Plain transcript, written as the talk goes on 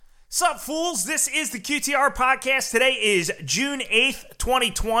Sup, fools? This is the QTR podcast. Today is June 8th,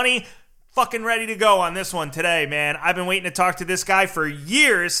 2020. Fucking ready to go on this one today, man. I've been waiting to talk to this guy for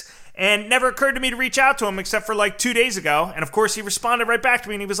years, and never occurred to me to reach out to him except for like 2 days ago. And of course, he responded right back to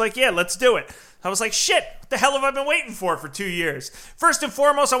me, and he was like, yeah, let's do it. I was like, shit, what the hell have I been waiting for 2 years? First and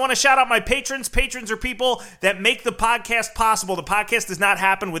foremost, I want to shout out my patrons. Patrons are people that make the podcast possible. The podcast does not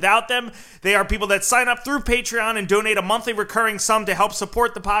happen without them. They are people that sign up through Patreon and donate a monthly recurring sum to help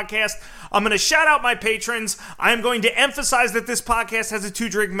support the podcast. I'm going to shout out my patrons. I am going to emphasize that this podcast has a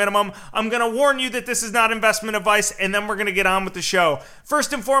 2-drink minimum. I'm going to warn you that this is not investment advice, and then we're going to get on with the show.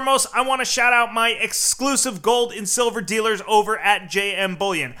 First and foremost, I want to shout out my exclusive gold and silver dealers over at JM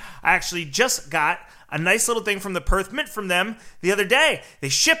Bullion. I actually just got a nice little thing from the Perth Mint from them the other day. They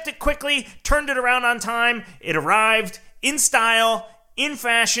shipped it quickly, turned it around on time. It arrived in style, in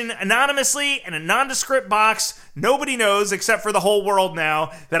fashion, anonymously, in a nondescript box. Nobody knows except for the whole world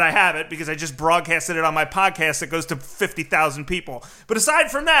now that I have it because I just broadcasted it on my podcast that goes to 50,000 people. But aside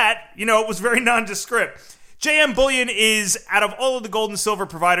from that, it was very nondescript. JM Bullion is, out of all of the gold and silver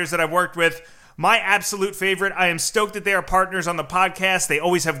providers that I've worked with, my absolute favorite. I am stoked that they are partners on the podcast. They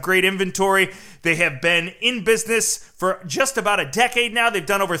always have great inventory. They have been in business for just about a decade now. They've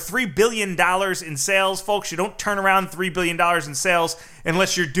done over $3 billion in sales. Folks, you don't turn around $3 billion in sales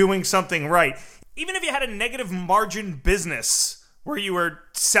unless you're doing something right. Even if you had a negative margin business where you were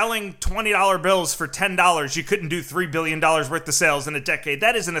selling $20 bills for $10, you couldn't do $3 billion worth of sales in a decade.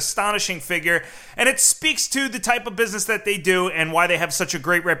 That is an astonishing figure, and it speaks to the type of business that they do and why they have such a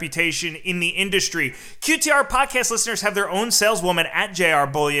great reputation in the industry. QTR podcast listeners have their own saleswoman at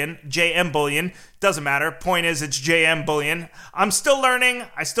JM Bullion. Doesn't matter. Point is, it's JM Bullion. I'm still learning.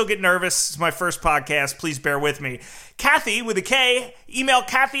 I still get nervous. It's my first podcast. Please bear with me. Kathy, with a K, email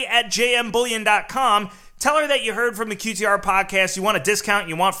Kathy at jmbullion.com. Tell her that you heard from the QTR podcast, you want a discount,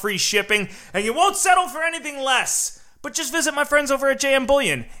 you want free shipping, and you won't settle for anything less. But just visit my friends over at JM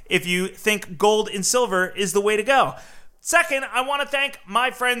Bullion if you think gold and silver is the way to go. Second, I want to thank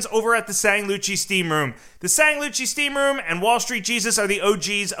my friends over at the Sangalucci Steam Room. The Sangalucci Steam Room and Wall Street Jesus are the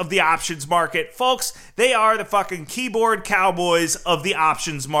OGs of the options market. Folks, they are the fucking keyboard cowboys of the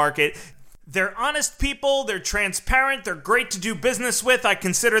options market. They're honest people, they're transparent, they're great to do business with. I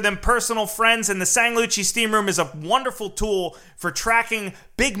consider them personal friends, and the Sangalucci Steam Room is a wonderful tool for tracking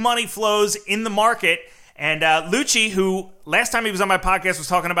big money flows in the market. And Lucci, who last time he was on my podcast was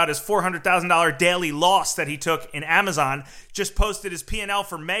talking about his $400,000 daily loss that he took in Amazon, just posted his P&L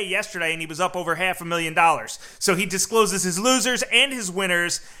for May yesterday, and he was up over $500,000. So he discloses his losers and his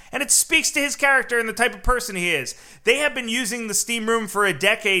winners, and it speaks to his character and the type of person he is. They have been using the Steam Room for a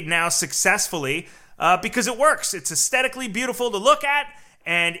decade now successfully because it works. It's aesthetically beautiful to look at,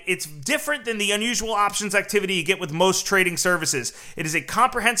 and it's different than the unusual options activity you get with most trading services. It is a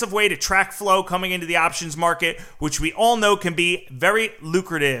comprehensive way to track flow coming into the options market, which we all know can be very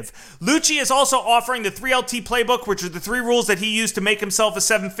lucrative. Lucci is also offering the 3LT playbook, which are the 3 rules that he used to make himself a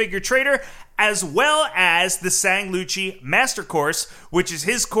 7-figure trader, as well as the Sangalucci Master Course, which is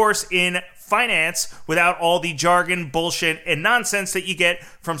his course in finance without all the jargon, bullshit, and nonsense that you get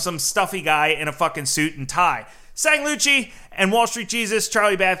from some stuffy guy in a fucking suit and tie. Sangalucci and Wall Street Jesus,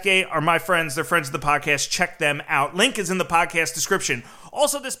 Charlie Bathgate are my friends. They're friends of the podcast. Check them out. Link is in the podcast description.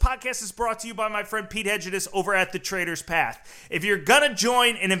 Also, this podcast is brought to you by my friend Pete Hedges over at The Trader's Path. If you're going to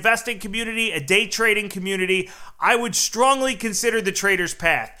join an investing community, a day trading community, I would strongly consider The Trader's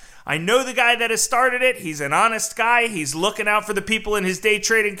Path. I know the guy that has started it. He's an honest guy. He's looking out for the people in his day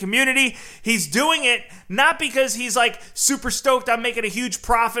trading community. He's doing it not because he's like super stoked on making a huge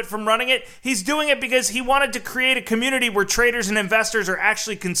profit from running it. He's doing it because he wanted to create a community where traders and investors are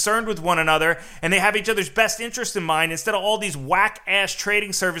actually concerned with one another and they have each other's best interest in mind instead of all these whack-ass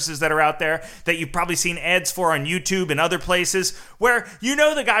trading services that are out there that you've probably seen ads for on YouTube and other places where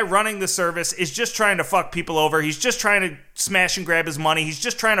the guy running the service is just trying to fuck people over. He's just trying to smash and grab his money. He's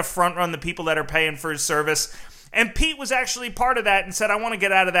just trying to front run the people that are paying for his service. And Pete was actually part of that and said, I want to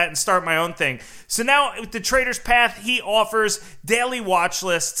get out of that and start my own thing. So now with the Trader's Path, he offers daily watch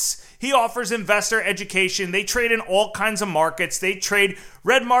lists. He offers investor education. They trade in all kinds of markets. They trade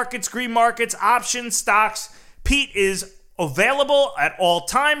red markets, green markets, options, stocks. Pete is available at all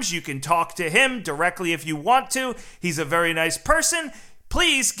times. You can talk to him directly if you want to. He's a very nice person.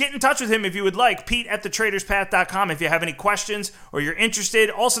 Please get in touch with him if you would like. Pete at thetraderspath.com if you have any questions or you're interested.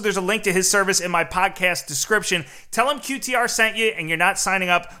 Also, there's a link to his service in my podcast description. Tell him QTR sent you and you're not signing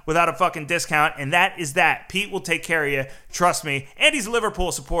up without a fucking discount. And that is that. Pete will take care of you. Trust me. And he's a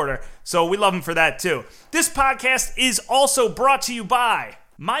Liverpool supporter, so we love him for that too. This podcast is also brought to you by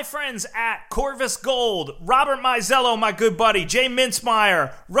My friends at Corvus Gold, Robert Mizzello, my good buddy, Jay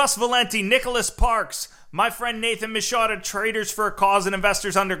Mintzmeyer, Russ Valenti, Nicholas Parks, my friend Nathan Mishata, Traders for a Cause and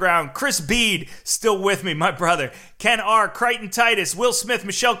Investors Underground, Chris Bede, still with me, my brother, Ken R., Crichton Titus, Will Smith,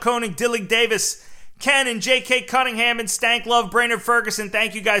 Michelle Koenig, Dillig Davis, Ken and J.K. Cunningham and Stank Love, Brainerd Ferguson,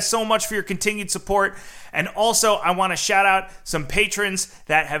 thank you guys so much for your continued support. And also, I want to shout out some patrons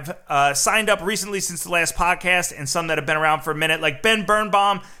that have signed up recently since the last podcast and some that have been around for a minute, like Ben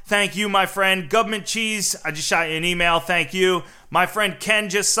Birnbaum, thank you, my friend. Government Cheese, I just shot you an email, thank you. My friend Ken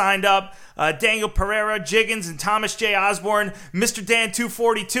just signed up. Daniel Pereira, Jiggins, and Thomas J. Osborne. Mr. Dan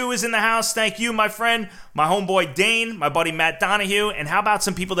 242 is in the house. Thank you, my friend. My homeboy Dane, my buddy Matt Donahue, and how about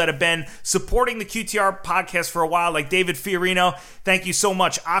some people that have been supporting the QTR podcast for a while, like David Fiorino. Thank you so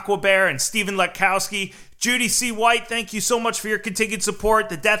much. Aquabear and Stephen Letkowski. Judy C. White, thank you so much for your continued support.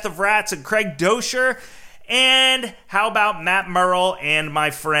 The Death of Rats and Craig Dosher. And how about Matt Murrell and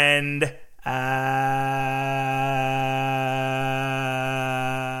my friend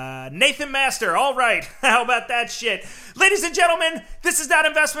Nathan Master. All right. How about that shit? Ladies and gentlemen, this is not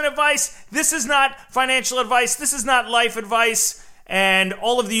investment advice. This is not financial advice. This is not life advice. And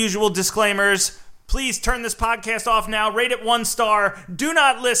all of the usual disclaimers. Please turn this podcast off now. Rate it 1 star. Do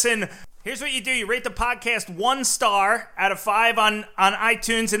not listen. Here's what you do. You rate the podcast 1 star out of 5 on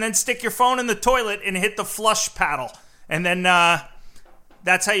iTunes, and then stick your phone in the toilet and hit the flush paddle. And then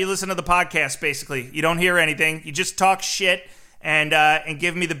that's how you listen to the podcast, basically. You don't hear anything. You just talk shit and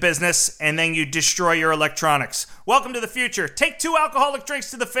give me the business, and then you destroy your electronics. Welcome to the future. Take 2 alcoholic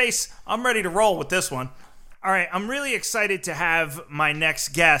drinks to the face. I'm ready to roll with this one. All right, I'm really excited to have my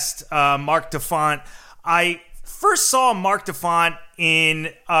next guest, Marc Defant. I first saw Marc Defant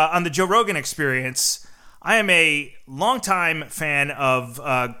on the Joe Rogan Experience. I am a longtime fan of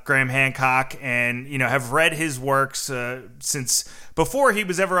Graham Hancock, and have read his works since before he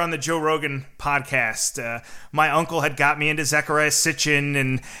was ever on the Joe Rogan podcast. My uncle had got me into Zecharia Sitchin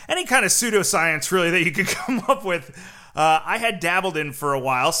and any kind of pseudoscience really that you could come up with. I had dabbled in for a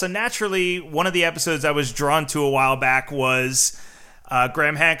while, so naturally one of the episodes I was drawn to a while back was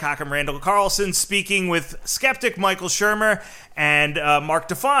Graham Hancock and Randall Carlson speaking with skeptic Michael Shermer and Marc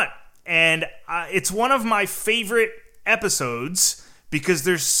Defant. And it's one of my favorite episodes because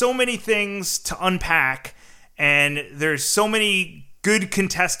there's so many things to unpack and there's so many good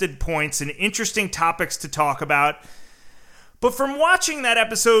contested points and interesting topics to talk about. But from watching that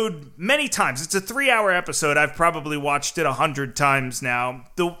episode many times, it's a 3-hour episode. I've probably watched it 100 times now.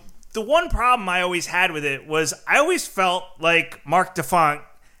 The one problem I always had with it was I always felt like Marc Defant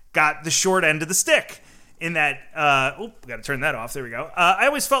got the short end of the stick in that, got to turn that off. There we go. I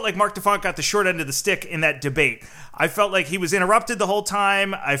always felt like Marc Defant got the short end of the stick in that debate. I felt like he was interrupted the whole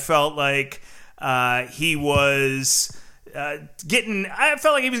time. I felt like he was getting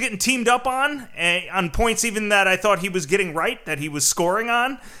teamed up on points even that I thought he was getting right, that he was scoring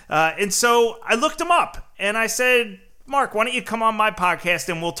on. And so I looked him up and I said, Marc, why don't you come on my podcast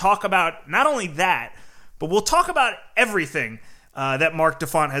and we'll talk about not only that, but we'll talk about everything that Marc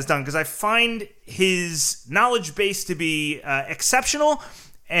Defant has done, because I find his knowledge base to be exceptional,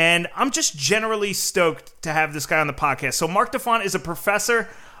 and I'm just generally stoked to have this guy on the podcast. So Marc Defant is a professor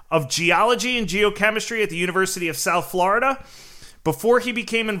of geology and geochemistry at the University of South Florida. Before he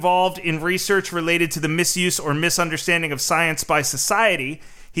became involved in research related to the misuse or misunderstanding of science by society,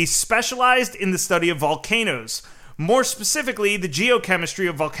 he specialized in the study of volcanoes. More specifically, the geochemistry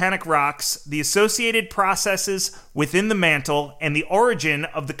of volcanic rocks, the associated processes within the mantle, and the origin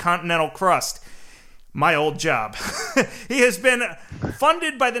of the continental crust. My old job. He has been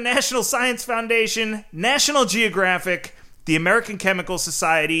funded by the National Science Foundation, National Geographic, the American Chemical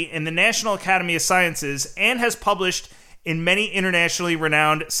Society, and the National Academy of Sciences, and has published in many internationally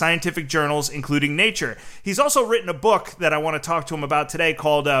renowned scientific journals, including Nature. He's also written a book that I want to talk to him about today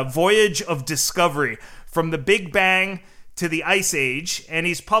called Voyage of Discovery, From the Big Bang to the Ice Age, and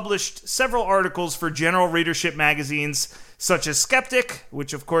he's published several articles for general readership magazines such as Skeptic,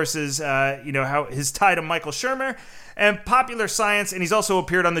 which of course is how his tie to Michael Shermer, and Popular Science, and he's also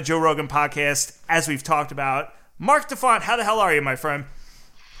appeared on the Joe Rogan podcast, as we've talked about. Marc Defant, how the hell are you, my friend?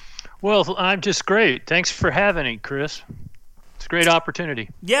 Well, I'm just great. Thanks for having me, Chris. It's a great opportunity.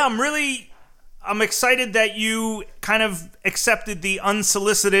 Yeah, I'm excited that you kind of accepted the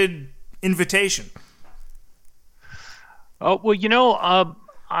unsolicited invitation. Oh, well,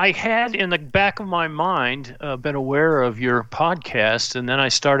 I had in the back of my mind been aware of your podcast, and then I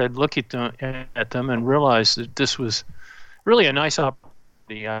started looking at them and realized that this was really a nice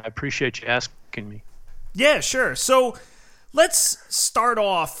opportunity. I appreciate you asking me. Yeah, sure. So let's start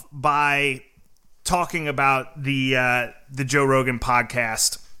off by talking about the Joe Rogan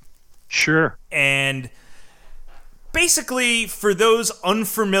podcast. Sure. And basically, for those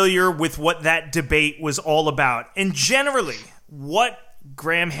unfamiliar with what that debate was all about, and generally what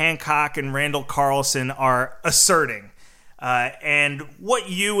Graham Hancock and Randall Carlson are asserting, and what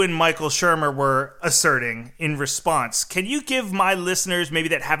you and Michael Shermer were asserting in response. Can you give my listeners, maybe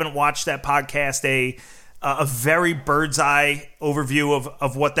that haven't watched that podcast, a very bird's eye overview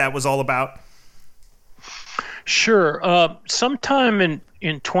of what that was all about? Sure. Sometime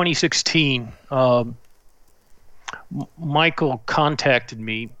in 2016, Michael contacted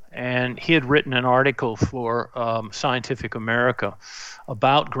me, and he had written an article for Scientific America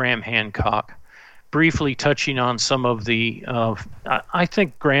about Graham Hancock, briefly touching on some of the, I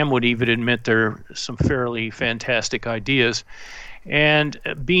think Graham would even admit there are some fairly fantastic ideas. And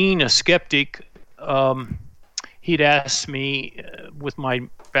being a skeptic, he'd asked me, with my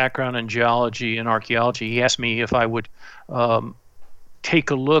background in geology and archaeology, he asked me if I would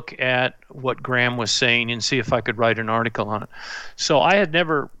take a look at what Graham was saying and see if I could write an article on it. So I had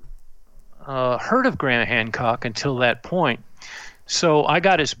never heard of Graham Hancock until that point. So I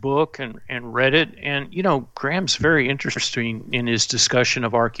got his book and read it, and Graham's very interesting in his discussion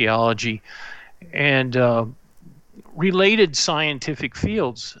of archaeology and related scientific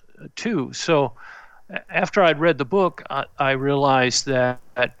fields too. So after I'd read the book, I realized that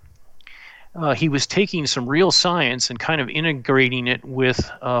he was taking some real science and kind of integrating it with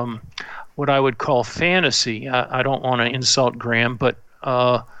what I would call fantasy. I don't want to insult Graham, but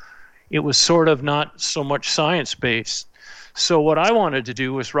it was sort of not so much science-based. So what I wanted to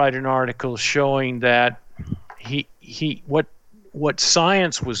do was write an article showing that what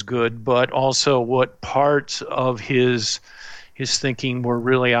science was good, but also what parts of his thinking were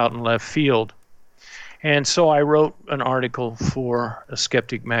really out in left field. And so I wrote an article for a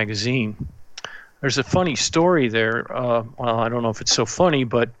Skeptic magazine. There's a funny story there. Well, I don't know if it's so funny,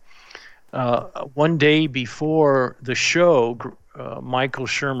 but one day before the show, Michael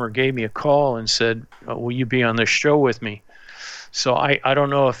Shermer gave me a call and said, will you be on this show with me? So I don't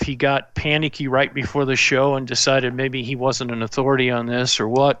know if he got panicky right before the show and decided maybe he wasn't an authority on this or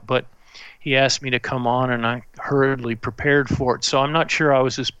what, but he asked me to come on, and I hurriedly prepared for it. So I'm not sure I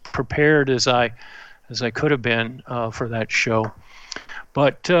was as prepared as I could have been for that show.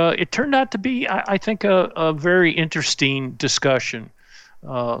 But it turned out to be, I think, a very interesting discussion.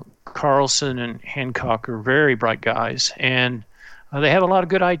 Carlson and Hancock are very bright guys, and they have a lot of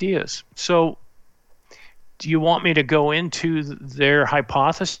good ideas. So do you want me to go into their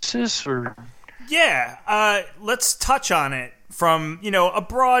hypothesis? Or? Yeah, let's touch on it from,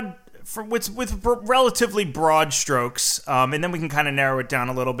 with relatively broad strokes, and then we can kind of narrow it down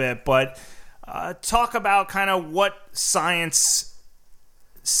a little bit. But talk about kind of what science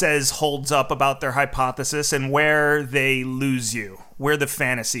says holds up about their hypothesis and where they lose you, where the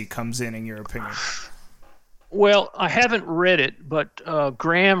fantasy comes in your opinion. Well, I haven't read it, but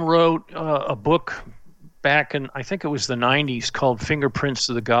Graham wrote a book back in, I think it was the 90s, called Fingerprints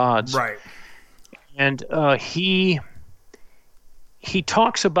of the Gods. Right. And he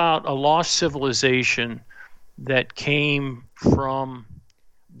talks about a lost civilization that came from,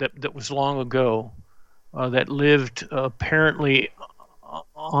 that was long ago, that lived apparently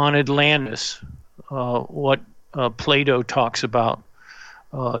on Atlantis, what Plato talks about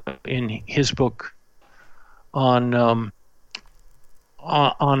in his book on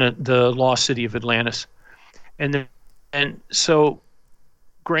the lost city of Atlantis. And so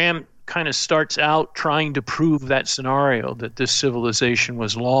Graham kind of starts out trying to prove that scenario, that this civilization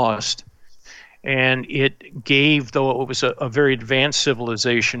was lost. And it gave, though it was a very advanced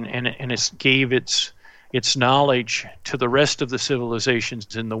civilization, and it gave its knowledge to the rest of the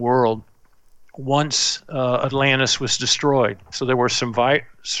civilizations in the world once Atlantis was destroyed. So there were some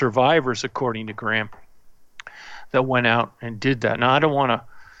survivors, according to Graham, that went out and did that. Now I don't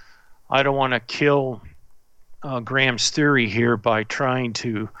want to kill Graham's theory here by trying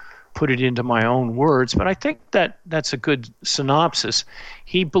to put it into my own words, but I think that's a good synopsis.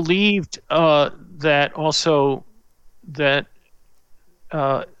 He believed that also that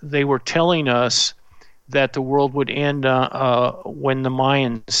they were telling us that the world would end when the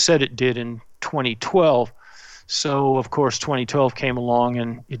Mayans said it did in 2012. So, of course, 2012 came along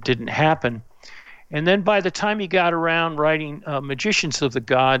and it didn't happen. And then by the time he got around writing Magicians of the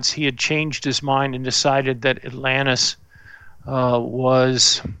Gods, he had changed his mind and decided that Atlantis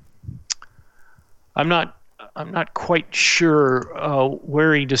was... I'm not quite sure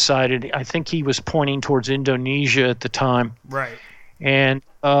where he decided. I think he was pointing towards Indonesia at the time. Right. And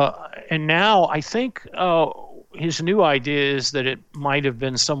now I think his new idea is that it might have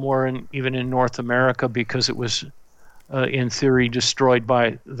been somewhere even in North America, because it was in theory, destroyed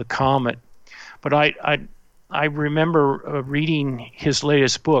by the comet. But I remember reading his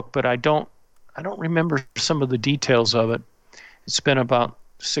latest book, but I don't remember some of the details of it. It's been about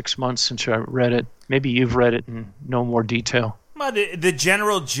 6 months since I read it. Maybe you've read it and know more detail. Well, the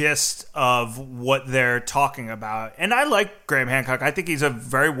general gist of what they're talking about, and I like Graham Hancock. I think he's a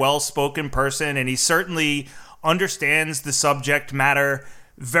very well-spoken person, and he certainly understands the subject matter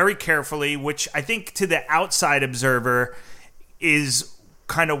very carefully, which I think to the outside observer is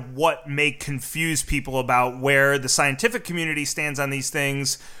kind of what may confuse people about where the scientific community stands on these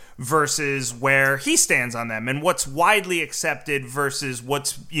things versus where he stands on them, and what's widely accepted versus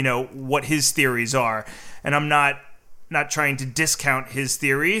what's, what his theories are. And I'm not trying to discount his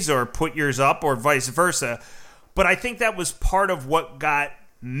theories or put yours up or vice versa, but I think that was part of what got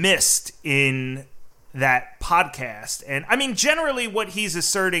missed in that podcast. And I mean, generally what he's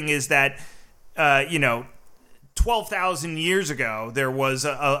asserting is that 12,000 years ago there was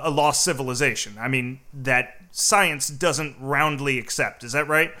a lost civilization. I mean, that science doesn't roundly accept. Is that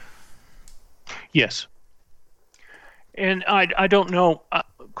right? Yes. And I don't know,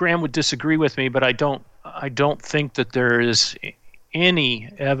 Graham would disagree with me, but I don't think that there is any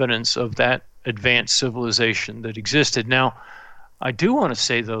evidence of that advanced civilization that existed. Now, I do want to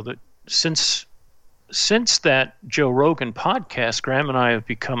say, though, that since that Joe Rogan podcast, Graham and I have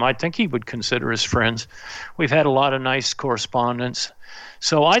become, I think he would consider us friends. We've had a lot of nice correspondence.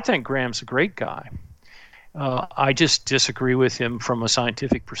 So I think Graham's a great guy. I just disagree with him from a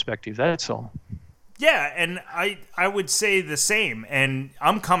scientific perspective, that's all. Yeah, and I would say the same. And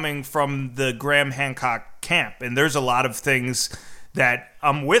I'm coming from the Graham Hancock camp, and there's a lot of things that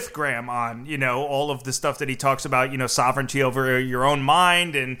I'm with Graham on, all of the stuff that he talks about, sovereignty over your own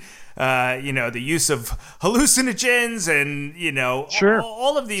mind and, the use of hallucinogens and, Sure.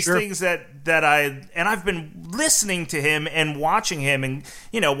 all of these things that I've been listening to him and watching him and,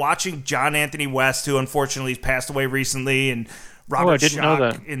 watching John Anthony West, who unfortunately passed away recently, and Robert I didn't know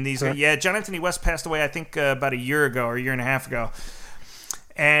Schock that. in these. Okay. Yeah, John Anthony West passed away, I think, about a year ago or a year and a half ago.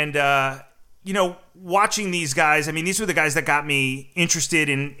 And, watching these guys, I mean, these were the guys that got me interested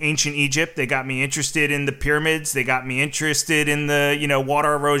in ancient Egypt. They got me interested in the pyramids. They got me interested in the,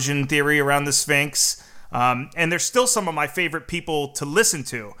 water erosion theory around the Sphinx. And they're still some of my favorite people to listen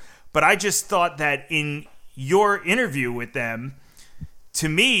to. But I just thought that in your interview with them, to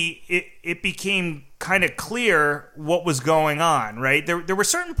me, it became kind of clear what was going on, right? There were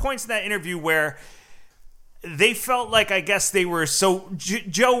certain points in that interview where they felt like, I guess they were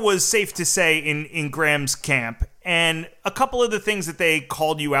Joe was safe to say in Graham's camp. And a couple of the things that they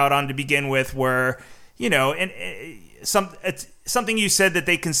called you out on to begin with were, something you said that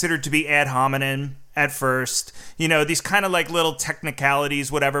they considered to be ad hominem at first, these kind of like little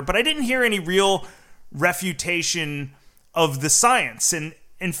technicalities, whatever. But I didn't hear any real refutation of the science. And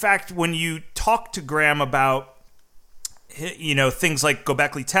in fact, when you talk to Graham about, things like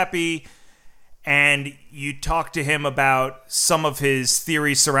Göbekli Tepe, and you talk to him about some of his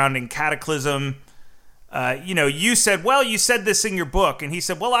theories surrounding cataclysm, you said, well, you said this in your book. And he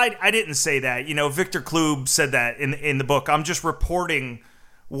said, well, I didn't say that. Victor Klub said that in the book. I'm just reporting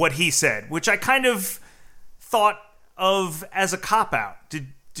what he said, which I kind of thought of as a cop-out.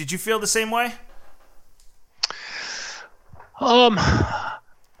 Did you feel the same way?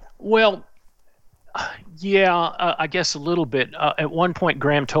 Well, yeah, I guess a little bit. At one point,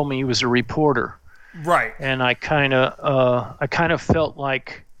 Graham told me he was a reporter, right? And I kind of felt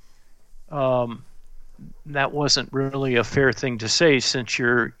like that wasn't really a fair thing to say, since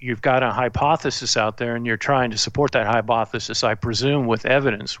you've got a hypothesis out there and you're trying to support that hypothesis, I presume, with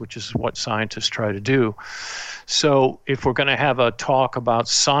evidence, which is what scientists try to do. So, if we're going to have a talk about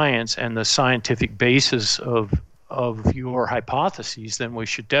science and the scientific basis of your hypotheses, then we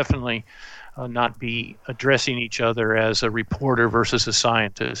should definitely not be addressing each other as a reporter versus a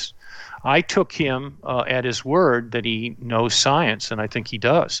scientist. I took him at his word that he knows science, and I think he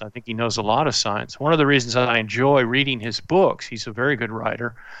does. I think he knows a lot of science. One of the reasons I enjoy reading his books, he's a very good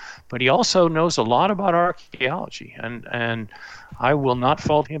writer, but he also knows a lot about archaeology, and I will not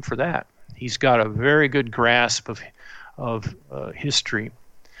fault him for that. He's got a very good grasp of history.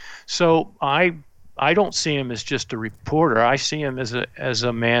 So I don't see him as just a reporter. I see him as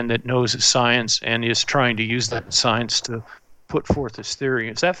a man that knows his science and is trying to use that science to put forth his theory.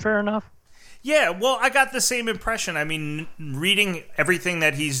 Is that fair enough? Yeah, well, I got the same impression. I mean, reading everything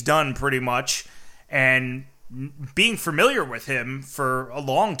that he's done pretty much and being familiar with him for a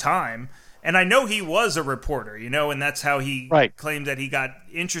long time, and I know he was a reporter, and that's how he claimed that he got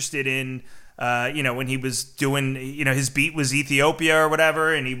interested in When he was doing, his beat was Ethiopia or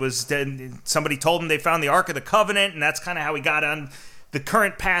whatever, and somebody told him they found the Ark of the Covenant, and that's kind of how he got on the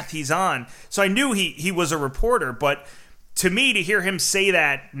current path he's on. So I knew he was a reporter, but to me, to hear him say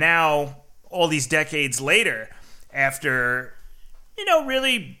that now, all these decades later, after,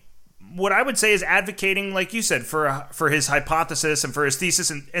 really what I would say is advocating, like you said, for his hypothesis and for his thesis,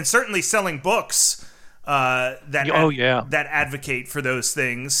 and certainly selling books that advocate for those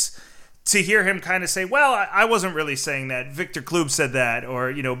things. To hear him kind of say, well, I wasn't really saying that. Victor Klub said that,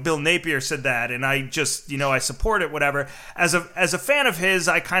 or, Bill Napier said that, and I just, I support it, whatever. As a fan of his,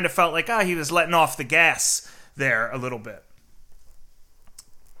 I kind of felt like, he was letting off the gas there a little bit.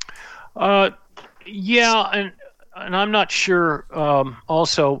 Yeah, and I'm not sure.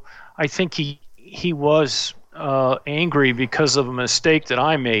 Also, I think he was angry because of a mistake that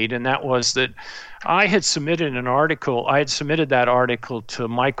I made, and that was that I had submitted an article. I had submitted that article to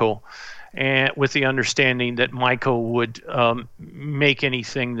Michael, and with the understanding that Michael would make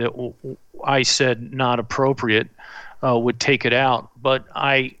anything that I said not appropriate, would take it out. But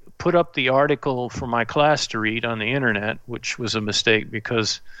I put up the article for my class to read on the internet, which was a mistake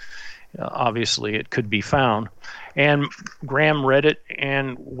because obviously it could be found. And Graham read it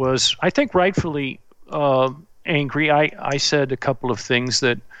and was, I think, rightfully angry. I said a couple of things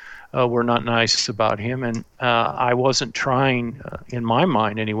that were not nice about him, and I wasn't trying, in my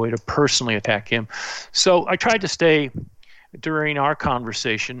mind anyway, to personally attack him. So I tried to stay, during our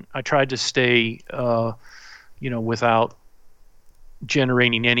conversation, without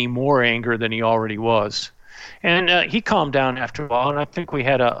generating any more anger than he already was. And he calmed down after a while, and I think we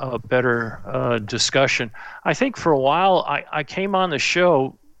had a better discussion. I think for a while I came on the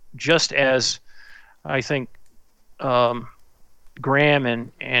show just as I think Graham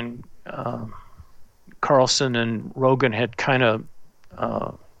and Carlson and Rogan had kind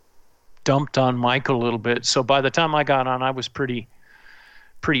of dumped on Michael a little bit. So by the time I got on, I was pretty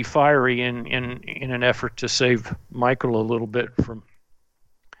fiery in an effort to save Michael a little bit from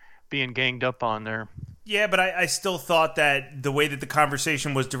being ganged up on there. Yeah, but I still thought that the way that the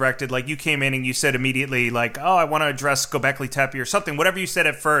conversation was directed, like you came in and you said immediately, like, oh, I want to address Göbekli Tepe or something, whatever you said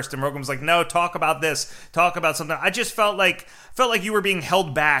at first, and Rogan was like, no, talk about this, talk about something. I just felt like you were being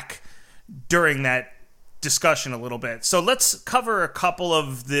held back during that discussion a little bit. So let's cover a couple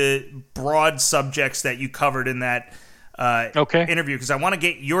of the broad subjects that you covered in that interview, because I want to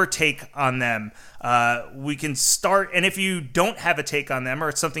get your take on them. We can start, and if you don't have a take on them or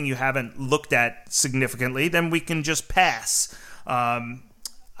it's something you haven't looked at significantly, then we can just pass.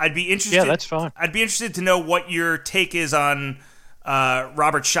 I'd be interested. Yeah, that's fine. I'd be interested to know what your take is on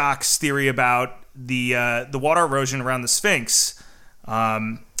Robert Schoch's theory about the water erosion around the Sphinx.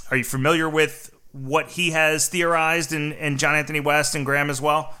 Are you familiar with what he has theorized, and John Anthony West and Graham as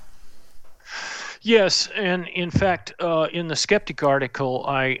well? Yes, and in fact, in the Skeptic article,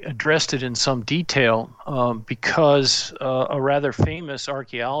 I addressed it in some detail because a rather famous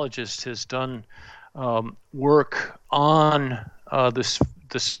archaeologist has done work on the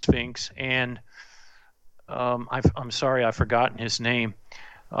Sphinx, and I'm sorry, I've forgotten his name,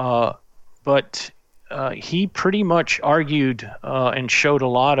 but he pretty much argued and showed a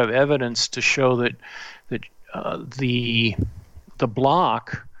lot of evidence to show that the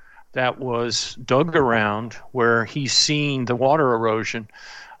block that was dug around where he's seeing the water erosion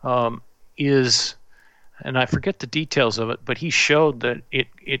is, and I forget the details of it, but he showed that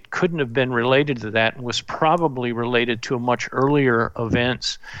it couldn't have been related to that and was probably related to a much earlier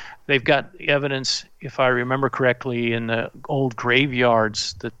events. They've got evidence, if I remember correctly, in the old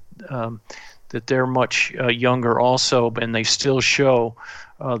graveyards that they're much younger also, and they still show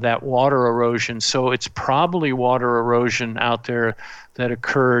that water erosion. So it's probably water erosion out there that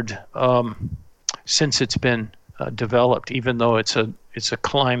occurred since it's been developed. Even though it's a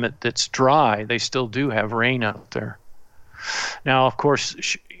climate that's dry, they still do have rain out there. Now, of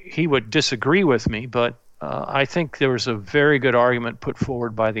course, he would disagree with me, but I think there was a very good argument put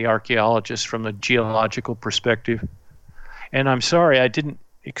forward by the archaeologists from the geological perspective. And I'm sorry, I didn't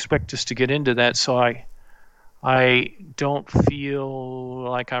expect us to get into that, so I don't feel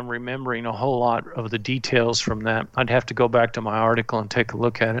like I'm remembering a whole lot of the details from that. I'd have to go back to my article and take a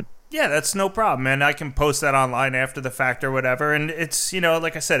look at it. Yeah, that's no problem, and I can post that online after the fact or whatever. And it's,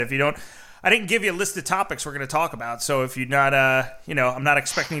 like I said, if you don't, I didn't give you a list of topics we're going to talk about, so if you're not, I'm not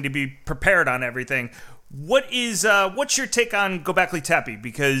expecting to be prepared on everything. What's your take on Göbekli Tepe?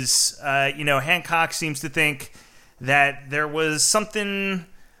 Because, Hancock seems to think that there was something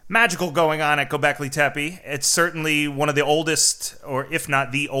magical going on at Göbekli Tepe. It's certainly one of the oldest, or if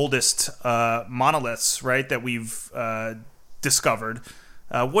not the oldest, monoliths, right, that we've discovered.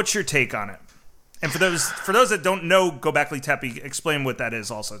 What's your take on it? And for those that don't know Göbekli Tepe, explain what that is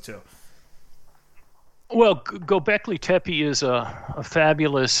also too. Well, Göbekli Tepe is a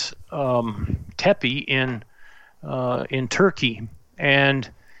fabulous tepe in Turkey, and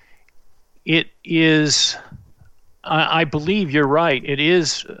it is. I believe you're right. It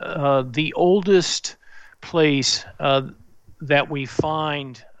is the oldest place that we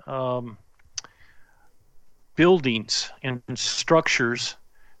find buildings and structures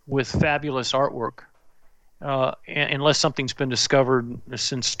with fabulous artwork, unless something's been discovered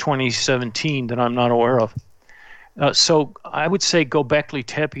since 2017 that I'm not aware of. So I would say Göbekli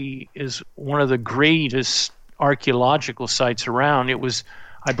Tepe is one of the greatest archaeological sites around.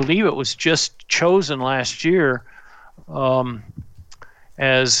 I believe it was just chosen last year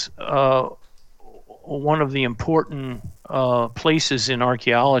as one of the important places in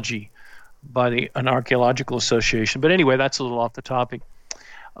archaeology by an archaeological association. But anyway, that's a little off the topic.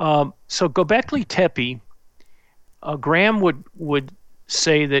 So Göbekli Tepe, Graham would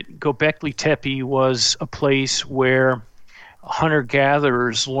say that Göbekli Tepe was a place where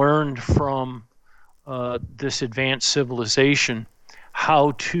hunter-gatherers learned from this advanced civilization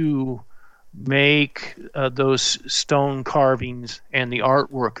how to make those stone carvings and the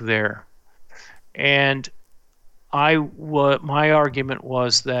artwork there. And my argument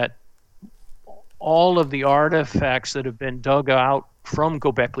was that all of the artifacts that have been dug out from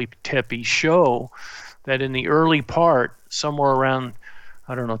Göbekli Tepe show that in the early part, somewhere around,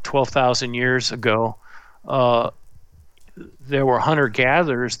 12,000 years ago, there were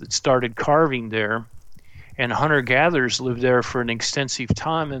hunter-gatherers that started carving there, and hunter-gatherers lived there for an extensive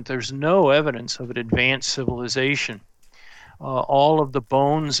time, and there's no evidence of an advanced civilization. All of the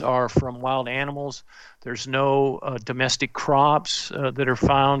bones are from wild animals. There's no domestic crops that are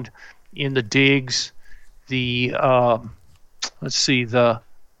found in the digs. The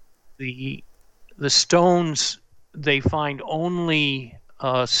stones, they find only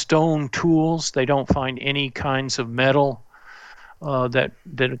stone tools. They don't find any kinds of metal that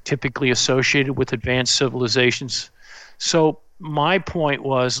are typically associated with advanced civilizations. So my point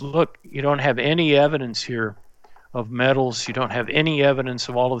was, look, you don't have any evidence here of metals. You don't have any evidence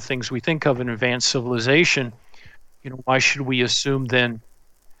of all of the things we think of in advanced civilization. Why should we assume then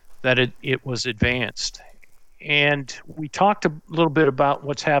that it was advanced? And we talked a little bit about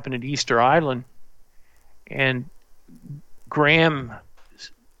what's happened at Easter Island. And Graham,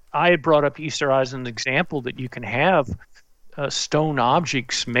 I had brought up Easter Island as an example that you can have stone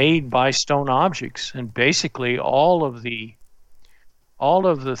objects made by stone objects, and basically all of the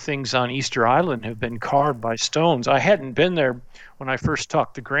things on Easter Island have been carved by stones. I hadn't been there when I first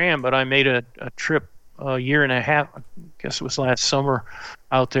talked to Graham, but I made a trip a year and a half, I guess it was last summer,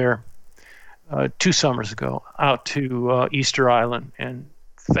 out there, 2 summers ago, out to Easter Island, and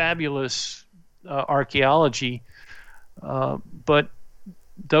fabulous archaeology, but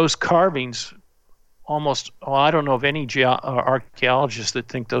those carvings I don't know of any archaeologists that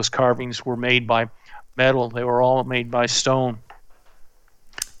think those carvings were made by metal. They were all made by stone.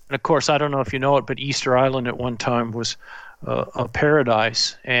 And of course, I don't know if you know it, but Easter Island at one time was a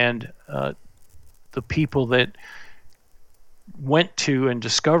paradise, and the people that went to and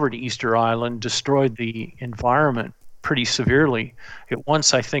discovered Easter Island destroyed the environment pretty severely. It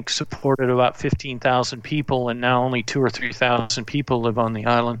once, I think, supported about 15,000 people, and now only 2,000 or 3,000 people live on the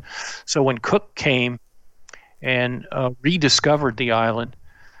island. So when Cook came and rediscovered the island,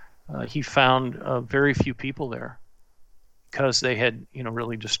 he found very few people there because they had,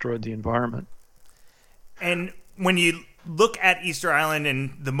 really destroyed the environment. And when you look at Easter Island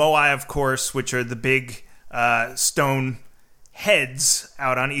and the Moai, of course, which are the big stone heads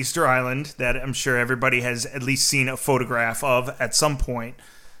out on Easter Island that I'm sure everybody has at least seen a photograph of at some point.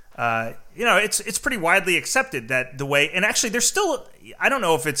 It's pretty widely accepted that the way, and actually there's still, I don't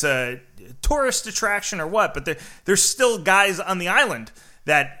know if it's a tourist attraction or what, but there's still guys on the island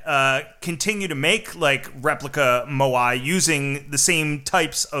that continue to make like replica Moai using the same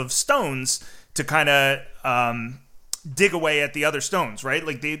types of stones to kind of dig away at the other stones, right?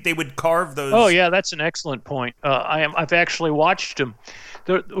 Like they would carve those. Oh yeah, that's an excellent point. I've actually watched them.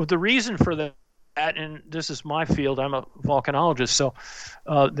 The reason for that, and this is my field, I'm a volcanologist, so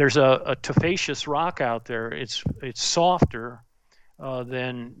there's a tufaceous rock out there. It's softer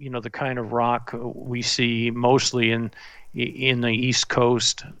than the kind of rock we see mostly in the East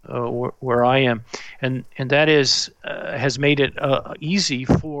Coast where I am, and that has made it easy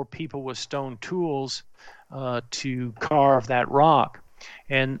for people with stone tools to carve that rock.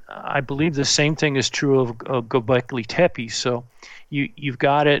 And I believe the same thing is true of Göbekli Tepe. So you've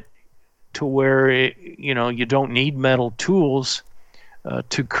got it to where you don't need metal tools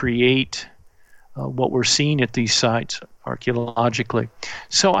to create what we're seeing at these sites archaeologically.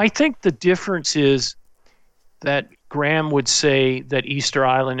 So I think the difference is that Graham would say that Easter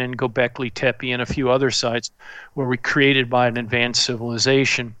Island and Göbekli Tepe and a few other sites were created by an advanced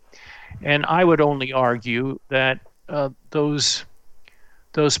civilization. And I would only argue that those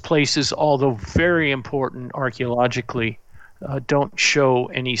places, although very important archaeologically, don't show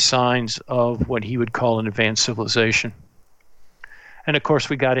any signs of what he would call an advanced civilization. And of course,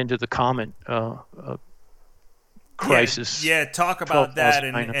 we got into the comet crisis. Yeah, talk about that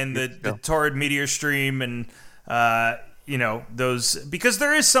and the Taurid meteor stream and those, because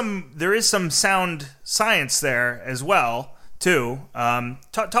there is some sound science there as well too.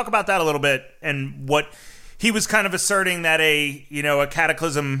 Talk about that a little bit and what he was kind of asserting that a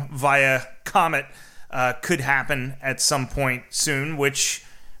cataclysm via comet could happen at some point soon, which,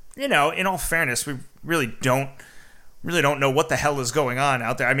 in all fairness, we really don't know what the hell is going on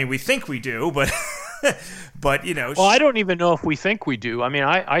out there. I mean, we think we do, but Well, I don't even know if we think we do. I mean,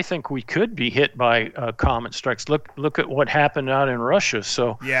 I think we could be hit by comet strikes. Look at what happened out in Russia.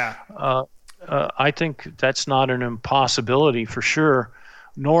 So yeah, I think that's not an impossibility for sure,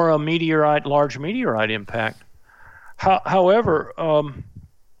 nor a large meteorite impact. However,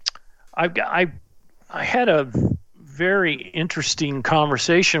 I had a very interesting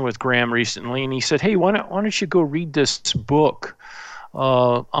conversation with Graham recently, and he said, "Hey, why don't you go read this book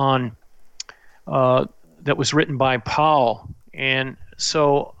that was written by Powell?" And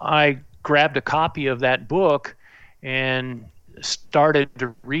so I grabbed a copy of that book and started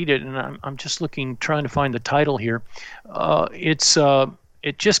to read it, and I'm just trying to find the title here.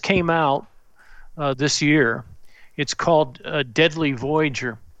 It just came out this year. It's called Deadly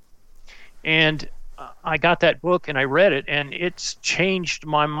Voyager, and I got that book and I read it, and it's changed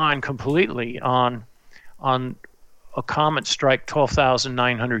my mind completely on a comet strike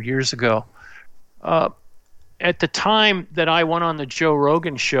 12,900 years ago. At the time that I went on the Joe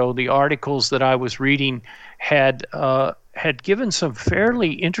Rogan show, the articles that I was reading had given some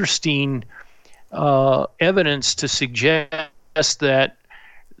fairly interesting evidence to suggest that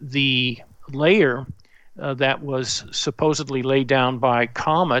the layer that was supposedly laid down by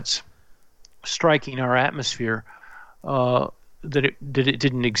comets striking our atmosphere, that it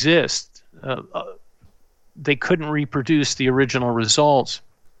didn't exist. They couldn't reproduce the original results.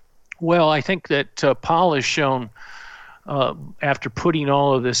 Well, I think that Paul has shown, after putting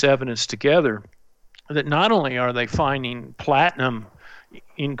all of this evidence together, that not only are they finding platinum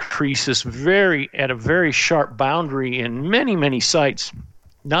increases at a very sharp boundary in many, many sites,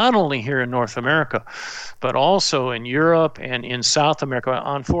 not only here in North America, but also in Europe and in South America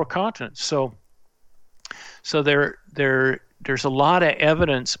on 4 continents. So there's a lot of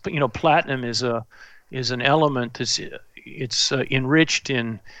evidence. But, platinum is an element it's enriched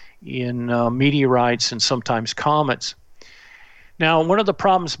in meteorites and sometimes comets. Now, one of the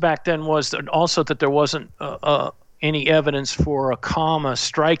problems back then was that there wasn't any evidence for a comma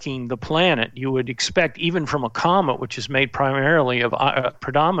striking the planet. You would expect, even from a comet, which is made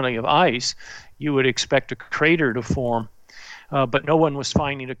predominantly of ice, you would expect a crater to form, but no one was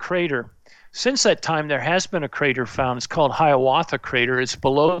finding a crater. Since that time, there has been a crater found. It's called Hiawatha Crater. It's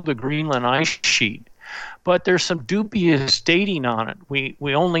below the Greenland ice sheet, but there's some dubious dating on it. We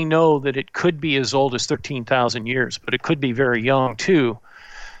only know that it could be as old as 13,000 years, but it could be very young too.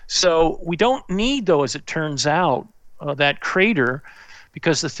 So we don't need, though, as it turns out, that crater,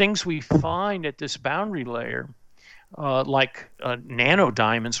 because the things we find at this boundary layer, like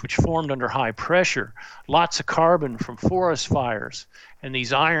nanodiamonds, which formed under high pressure, lots of carbon from forest fires, and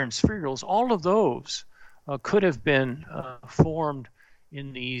these iron spherules, all of those could have been formed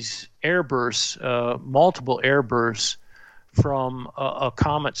in these airbursts, multiple airbursts from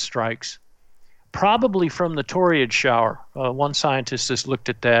comet strikes, probably from the Taurid shower. One scientist has looked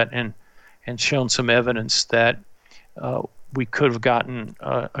at that and shown some evidence that we could have gotten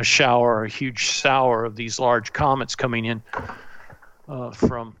a shower, a huge shower of these large comets coming in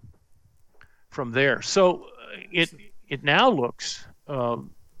from there. So it now looks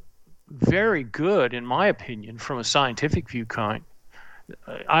very good, in my opinion, from a scientific viewpoint.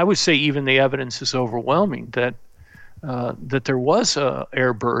 I would say even the evidence is overwhelming that there was a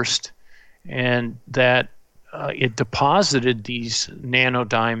airburst, and that it deposited these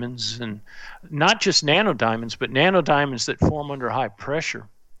nanodiamonds, and not just nanodiamonds, but nanodiamonds that form under high pressure.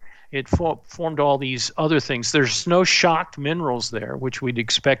 It formed all these other things. There's no shocked minerals there, which we'd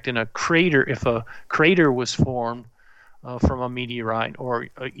expect in a crater if a crater was formed from a meteorite, or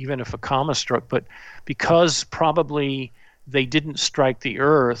even if a comet struck. But because probably they didn't strike the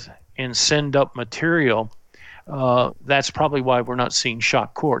Earth and send up material, That's probably why we're not seeing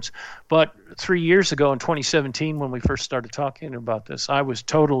shock quartz. But 3 years ago in 2017, when we first started talking about this, I was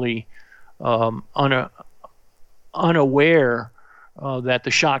totally unaware that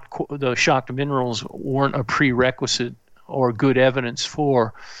the shocked minerals weren't a prerequisite or good evidence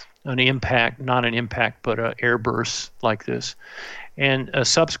for an impact, not an impact, but an air burst like this. And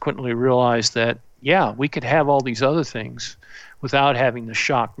subsequently realized that, yeah, we could have all these other things without having the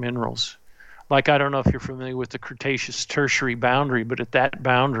shocked minerals. Like, I don't know if you're familiar with the Cretaceous Tertiary boundary, but at that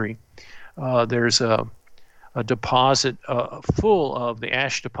boundary, there's a deposit full of the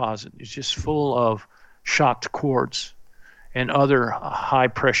ash deposit. It's just full of shocked quartz and other high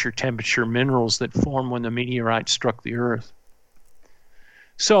pressure temperature minerals that formed when the meteorite struck the Earth.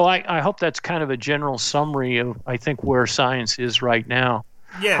 So I hope that's kind of a general summary of, I think, where science is right now.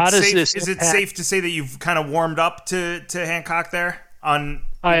 Yeah, how does this impact? Is it safe to say that you've kind of warmed up to Hancock there? I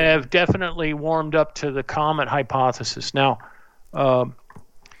have definitely warmed up to the comet hypothesis. Now,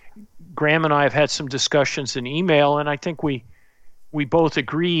 Graham and I have had some discussions in email, and I think we both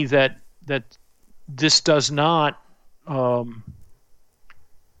agree that this does not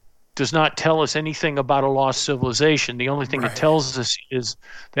tell us anything about a lost civilization. The only thing it tells us is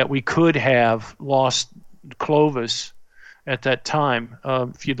that we could have lost Clovis at that time.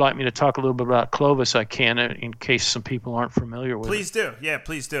 If you'd like me to talk a little bit about Clovis, I can, in case some people aren't familiar with it. Please do. Yeah,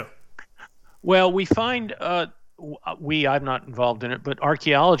 please do. Well, we find, I'm not involved in it, but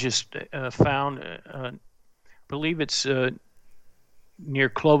archaeologists found, I believe it's near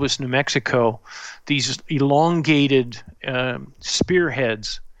Clovis, New Mexico, these elongated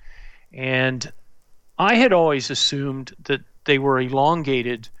spearheads. And I had always assumed that they were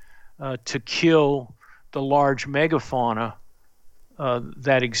elongated to kill the large megafauna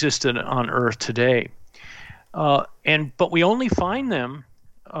that existed on Earth today. But we only find them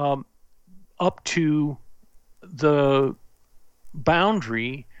up to the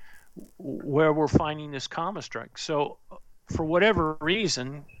boundary where we're finding this comet strike. So for whatever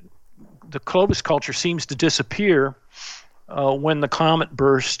reason, the Clovis culture seems to disappear when the comet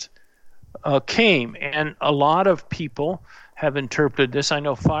burst came. And a lot of people have interpreted this. I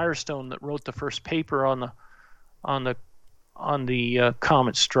know Firestone, that wrote the first paper on the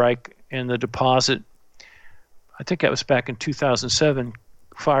comet strike and the deposit. I think that was back in 2007.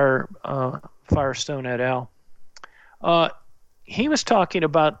 Firestone et al. He was talking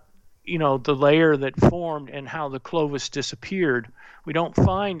about, the layer that formed and how the Clovis disappeared. We don't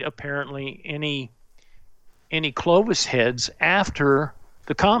find apparently any Clovis heads after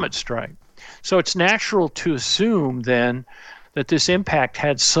the comet strike. So it's natural to assume then that this impact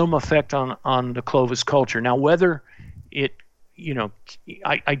had some effect on the Clovis culture. Now, whether it,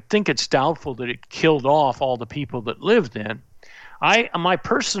 I think it's doubtful that it killed off all the people that lived then. My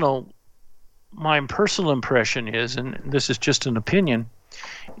personal impression is, and this is just an opinion,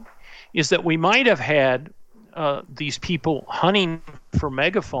 is that we might have had these people hunting for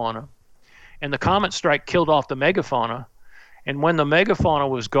megafauna, and the comet strike killed off the megafauna, and when the megafauna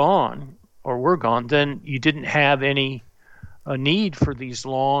was gone, or were gone, then you didn't have any need for these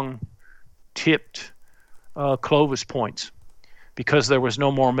long-tipped Clovis points because there was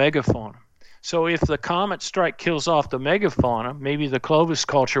no more megafauna. So if the comet strike kills off the megafauna, maybe the Clovis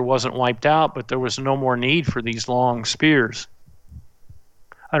culture wasn't wiped out, but there was no more need for these long spears.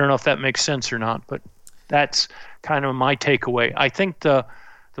 I don't know if that makes sense or not, but that's kind of my takeaway. I think the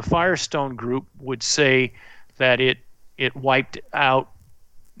Firestone group would say that it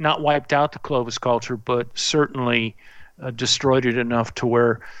not wiped out the Clovis culture, but certainly destroyed it enough to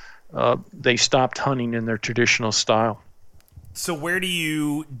where they stopped hunting in their traditional style. So where do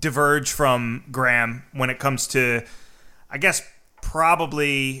you diverge from Graham when it comes to, I guess,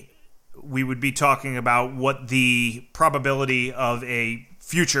 probably we would be talking about what the probability of a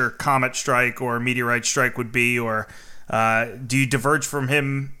future comet strike or meteorite strike would be, or do you diverge from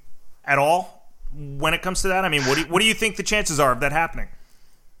him at all when it comes to that? I mean, what do you think the chances are of that happening?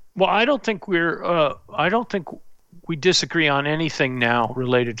 Well, I don't think we disagree on anything now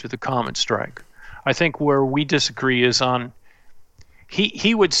related to the comet strike. I think where we disagree is on,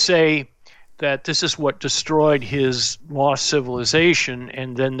 he would say that this is what destroyed his lost civilization,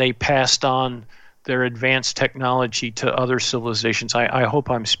 and then they passed on their advanced technology to other civilizations. I hope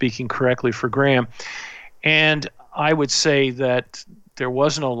I'm speaking correctly for Graham. And I would say that there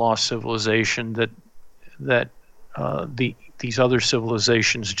was no lost civilization, that these other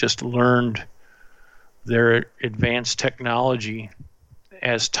civilizations just learned their advanced technology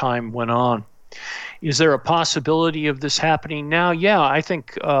as time went on. Is there a possibility of this happening now? Yeah, I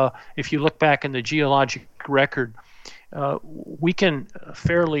think if you look back in the geologic record, we can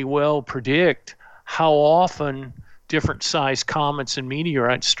fairly well predict how often different sized comets and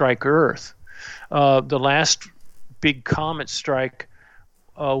meteorites strike Earth. The last big comet strike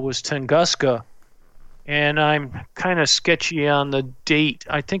was Tunguska, and I'm kind of sketchy on the date.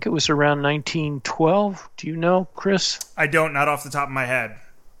 I think it was around 1912. Do you know, Chris? I don't, not off the top of my head.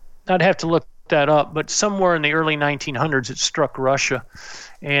 I'd have to look that up, but somewhere in the early 1900s it struck Russia,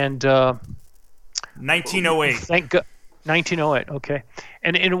 and 1908. Thank God, 1908. Okay,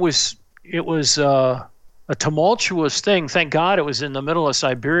 and it was a tumultuous thing. Thank God it was in the middle of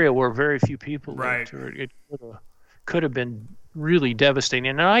Siberia where very few people lived. Right. It could have been really devastating.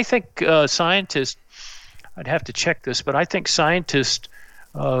 And I think scientists, I'd have to check this, but I think scientists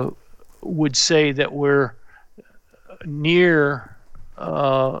would say that we're near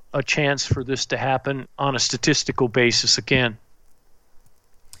a chance for this to happen on a statistical basis again.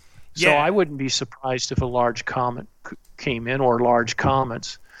 So Yeah. I wouldn't be surprised if a large comet came in, or large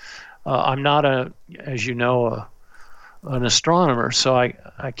comets. I'm not as you know, an astronomer, so I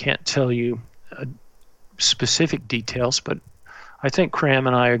can't tell you specific details, but I think Cram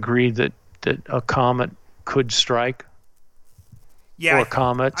and I agree that a comet could strike. Yeah, or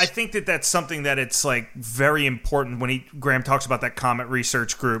comets. I think that's something that it's like very important when Graham talks about that comet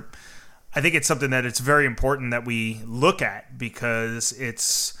research group. I think it's something that it's very important that we look at, because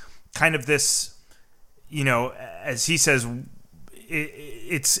it's kind of this, as he says,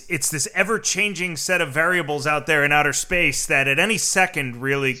 it's this ever-changing set of variables out there in outer space that at any second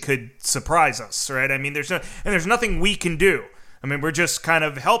really could surprise us, right? I mean, there's nothing we can do. I mean, we're just kind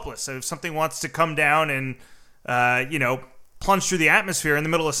of helpless. So if something wants to come down and, plunge through the atmosphere in the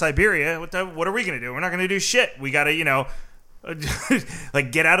middle of Siberia, what are we going to do? We're not going to do shit. We got to,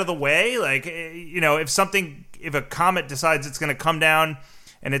 like, get out of the way. Like, if a comet decides it's going to come down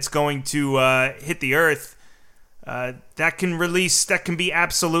and it's going to hit the Earth, that can be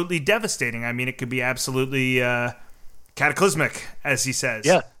absolutely devastating. I mean, it could be absolutely cataclysmic, as he says.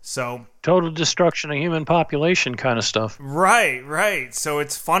 Yeah. So total destruction of human population kind of stuff. Right. So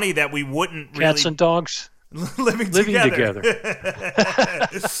it's funny that we wouldn't really... Cats and dogs living together.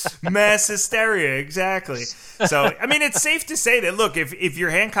 Mass hysteria, exactly. So, I mean, it's safe to say that, look, if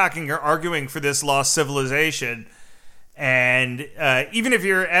you're Hancocking or arguing for this lost civilization, and even if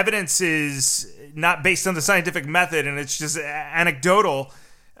your evidence is not based on the scientific method and it's just anecdotal,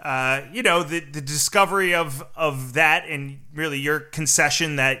 the discovery of that, and really your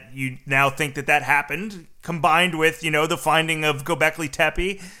concession that you now think that happened, combined with, the finding of Göbekli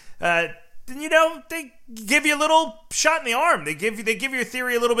Tepe, they give you a little shot in the arm. They give your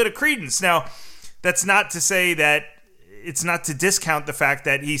theory a little bit of credence. Now, that's not to say that it's not to discount the fact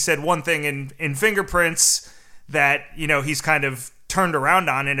that he said one thing in Fingerprints that, he's kind of turned around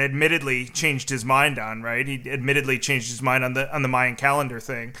on and admittedly changed his mind on, right? He admittedly changed his mind on the Mayan calendar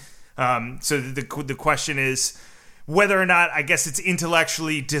thing. So the question is whether or not, I guess it's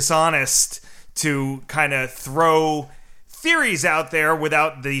intellectually dishonest to kind of throw theories out there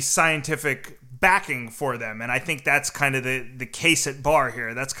without the scientific backing for them. And I think that's kind of the case at bar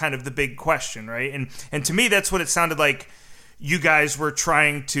here. That's kind of the big question, right? And to me, that's what it sounded like you guys were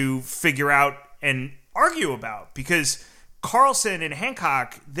trying to figure out and argue about, because Carlson and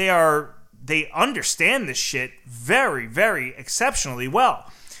Hancock, they understand this shit very, very exceptionally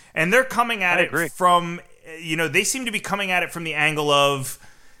well. And they're coming at it from, they seem to be coming at it from the angle of,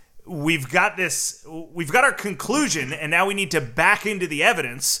 we've got our conclusion, and now we need to back into the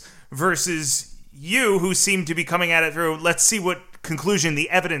evidence, versus you, who seem to be coming at it through, let's see what conclusion the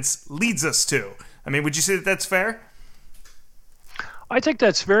evidence leads us to. I mean, would you say that that's fair? I think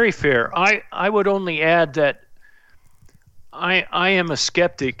that's very fair. I would only add that I am a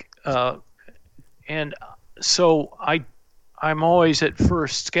skeptic, and so I'm always at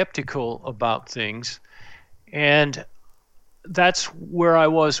first skeptical about things, and that's where I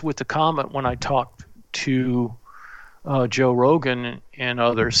was with the comet when I talked to Joe Rogan and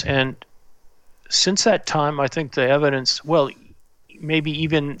others. And since that time, I think the evidence, well, maybe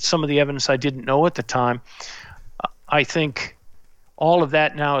even some of the evidence I didn't know at the time, I think all of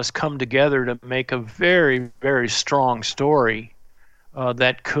that now has come together to make a very, very strong story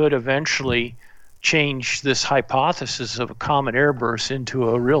that could eventually change this hypothesis of a comet airburst into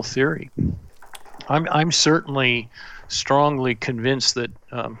a real theory. I'm certainly strongly convinced that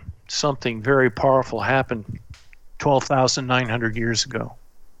something very powerful happened 12,900 years ago.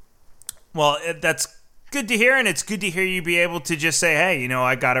 Well, that's good to hear, and it's good to hear you be able to just say, "Hey,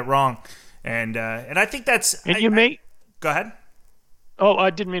 I got it wrong," and I think that's. And you may go ahead. Oh,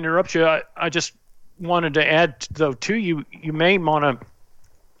 I didn't mean to interrupt you. I just wanted to add, though, too. You may want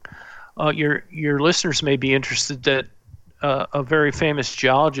to. Your listeners may be interested that a very famous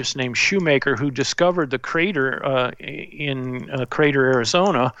geologist named Shoemaker, who discovered the crater in Crater,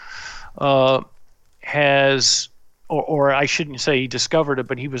 Arizona, has, or I shouldn't say he discovered it,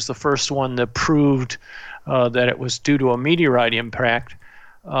 but he was the first one that proved that it was due to a meteorite impact.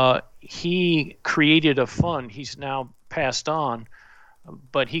 He created a fund. He's now passed on,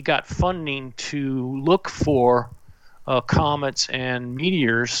 but he got funding to look for comets and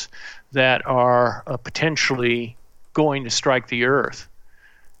meteors that are potentially going to strike the Earth.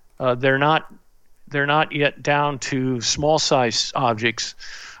 They're not yet down to small size objects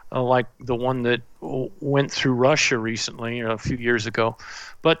like the one that went through Russia recently, a few years ago,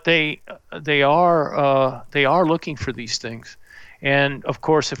 but they are looking for these things. And of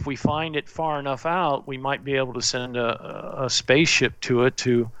course, if we find it far enough out, we might be able to send a spaceship to it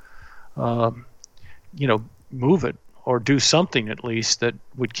to, move it or do something at least that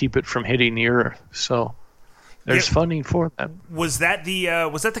would keep it from hitting the Earth. So there's funding for that. Was that the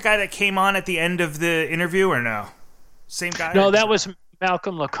guy that came on at the end of the interview, or no? Same guy? No, that was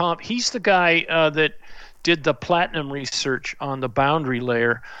Malcolm Lecomte. He's the guy that did the platinum research on the boundary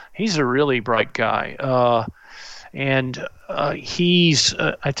layer. He's a really bright guy. And he's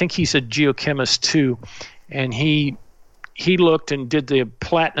I think he's a geochemist too, and he looked and did the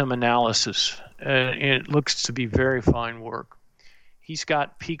platinum analysis, and it looks to be very fine work. He's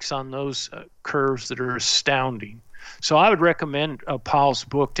got peaks on those curves that are astounding. So I would recommend Paul's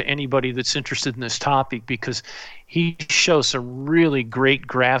book to anybody that's interested in this topic, because he shows some really great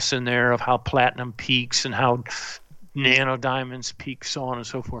graphs in there of how platinum peaks and how nanodiamonds peak, so on and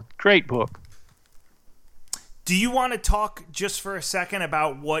so forth. Great book. Do you want to talk just for a second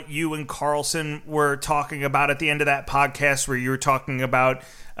about what you and Carlson were talking about at the end of that podcast, where you were talking about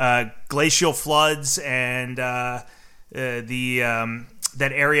glacial floods and that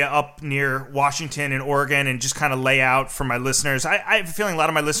area up near Washington and Oregon, and just kind of lay out for my listeners? I have a feeling a lot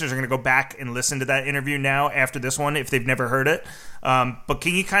of my listeners are going to go back and listen to that interview now after this one if they've never heard it. But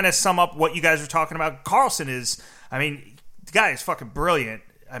can you kind of sum up what you guys were talking about? Carlson is, the guy is fucking brilliant.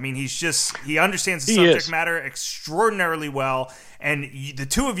 He understands the subject matter extraordinarily well. And the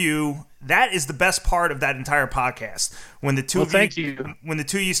two of you, that is the best part of that entire podcast. When the two when the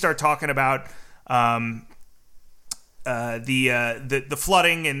two of you start talking about the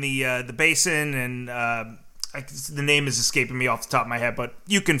flooding and the basin, and the name is escaping me off the top of my head, but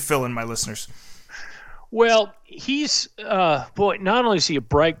you can fill in my listeners. Well, he's not only is he a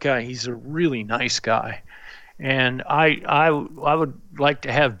bright guy, he's a really nice guy. And I would like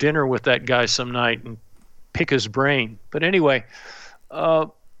to have dinner with that guy some night and pick his brain. But anyway,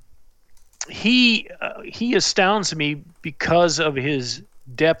 he astounds me because of his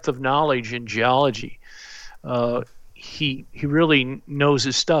depth of knowledge in geology. He really knows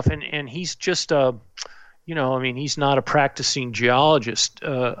his stuff, and he's just he's not a practicing geologist,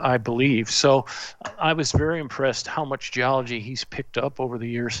 I believe. So I was very impressed how much geology he's picked up over the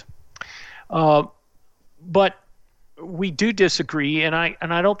years. But we do disagree, and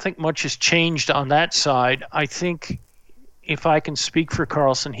I don't think much has changed on that side. I think, if I can speak for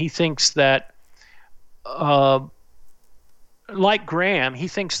Carlson, he thinks that, like Graham, he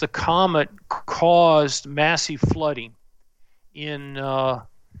thinks the comet caused massive flooding in the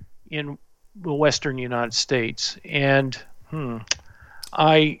western United States. And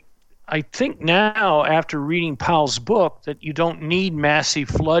I think now, after reading Powell's book, that you don't need massive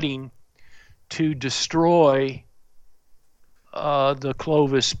flooding to destroy the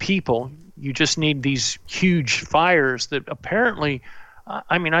Clovis people. You just need these huge fires that apparently,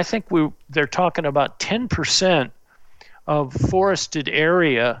 I think they're talking about 10% of forested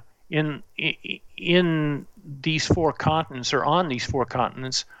area in these four continents, or on these four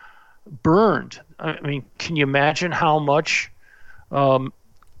continents, burned. Can you imagine how much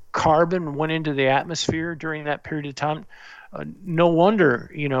carbon went into the atmosphere during that period of time? No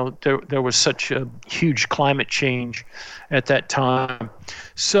wonder, there was such a huge climate change at that time.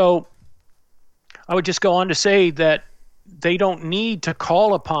 So I would just go on to say that they don't need to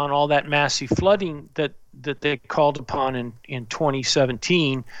call upon all that massive flooding that they called upon in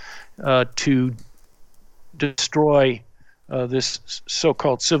 2017 to destroy this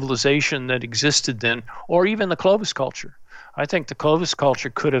so-called civilization that existed then, or even the Clovis culture. I think the Clovis culture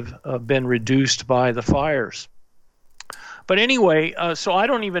could have been reduced by the fires. But anyway, so I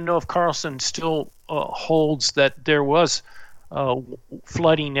don't even know if Carlson still holds that there was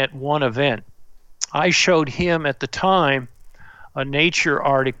flooding at one event. I showed him at the time a Nature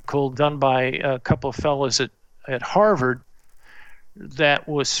article done by a couple of fellows at Harvard that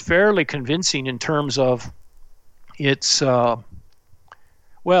was fairly convincing in terms of its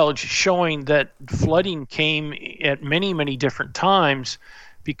Well, showing that flooding came at many, many different times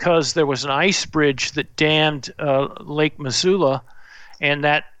because there was an ice bridge that dammed Lake Missoula, and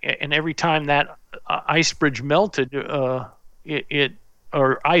every time that ice bridge melted, or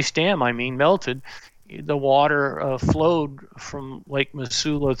ice dam, I mean, melted, the water flowed from Lake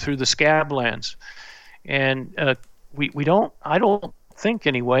Missoula through the Scablands, and I don't think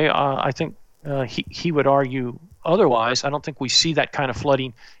anyway. I think he would argue otherwise. I don't think we see that kind of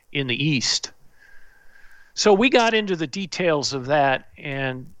flooding in the east. So we got into the details of that,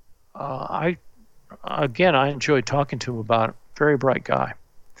 and I enjoyed talking to him about it. Very bright guy.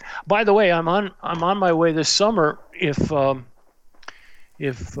 By the way, I'm on my way this summer. If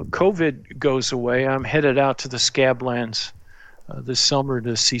COVID goes away, I'm headed out to the Scablands this summer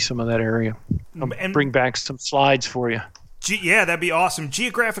to see some of that area. And bring back some slides for you. Yeah, that'd be awesome.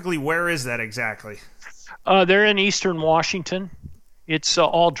 Geographically, where is that exactly? They're in eastern Washington. It's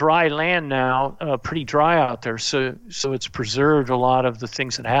all dry land now, pretty dry out there. So it's preserved a lot of the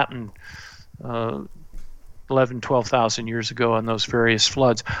things that happened 11, 12,000 years ago on those various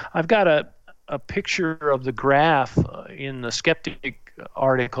floods. I've got a picture of the graph in the Skeptic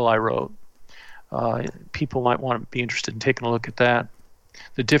article I wrote. People might want to be interested in taking a look at that.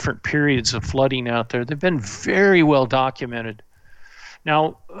 The different periods of flooding out there, they've been very well documented.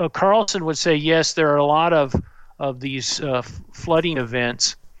 Now, Carlson would say, yes, there are a lot of these flooding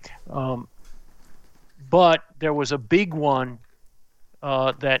events, but there was a big one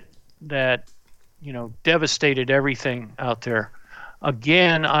that devastated everything out there.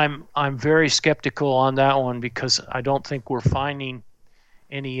 Again, I'm very skeptical on that one because I don't think we're finding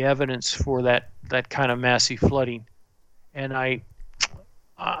any evidence for that kind of massive flooding, and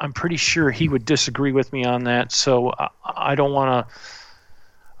I'm pretty sure he would disagree with me on that. So I don't want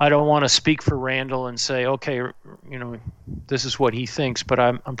to speak for Randall and say, okay, this is what he thinks, but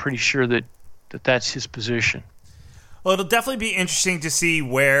I'm pretty sure that's his position. Well, it'll definitely be interesting to see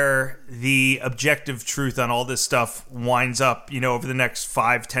where the objective truth on all this stuff winds up, over the next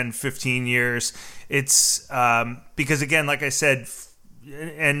 5, 10, 15 years. It's because, again, like I said,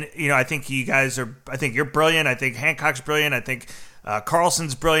 and, I think I think you're brilliant. I think Hancock's brilliant. I think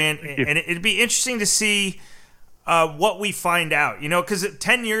Carlson's brilliant. And it'd be interesting to see what we find out, because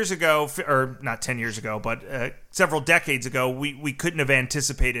 10 years ago, or not 10 years ago, but several decades ago, we couldn't have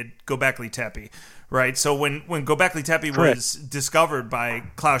anticipated Göbekli Tepe, right? So when Göbekli Tepe was discovered by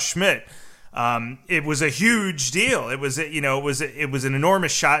Klaus Schmidt, it was a huge deal. It was it was an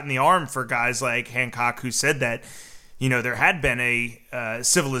enormous shot in the arm for guys like Hancock, who said that there had been a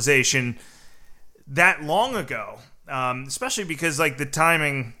civilization that long ago. Especially because the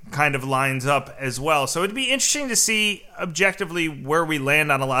timing kind of lines up as well. So it'd be interesting to see objectively where we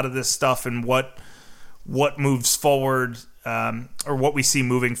land on a lot of this stuff and what moves forward, or what we see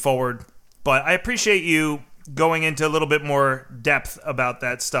moving forward. But I appreciate you going into a little bit more depth about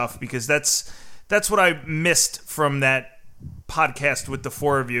that stuff, because that's what I missed from that podcast with the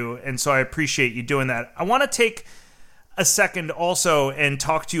four of you. And so I appreciate you doing that. I want to take a second also and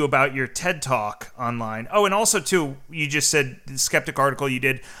talk to you about your TED Talk online. Oh, and also too, you just said the Skeptic article you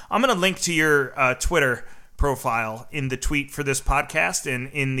did. I'm going to link to your Twitter profile in the tweet for this podcast and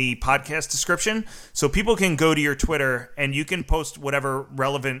in the podcast description, so people can go to your Twitter and you can post whatever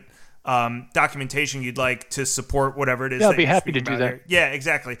relevant documentation you'd like to support whatever it is. Yeah, I'll be happy to do that. Here. Yeah,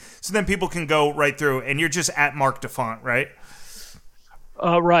 exactly. So then people can go right through, and you're just at Marc Defant, right?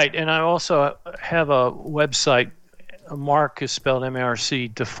 Right, and I also have a website. Marc is spelled M-A-R-C,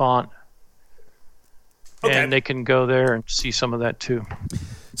 Defant. Okay. And they can go there and see some of that too.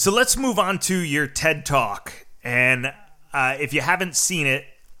 So let's move on to your TED Talk. And if you haven't seen it,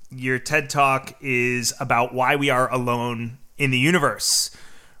 your TED Talk is about why we are alone in the universe,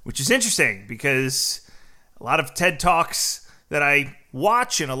 which is interesting because a lot of TED Talks that I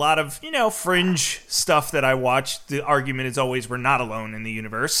watch and a lot of, fringe stuff that I watch, the argument is always we're not alone in the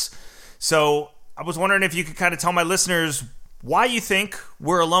universe. So I was wondering if you could kind of tell my listeners why you think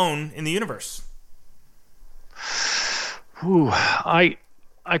we're alone in the universe. Ooh, I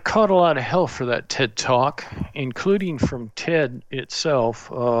caught a lot of hell for that TED Talk, including from TED itself,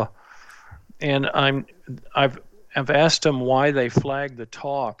 and I've asked them why they flagged the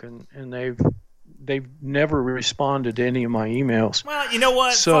talk, and they've never responded to any of my emails. Well, you know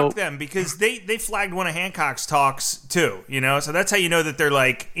what? Fuck them, because they flagged one of Hancock's talks too, So that's how you know that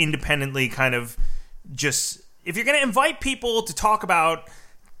they're independently kind of just, if you're going to invite people to talk about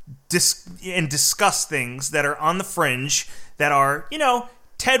and discuss things that are on the fringe, that are,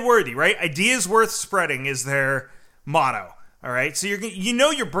 TED worthy, right? Ideas worth spreading is their motto. All right. So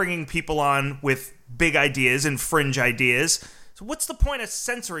you're bringing people on with big ideas and fringe ideas. So So what's the point of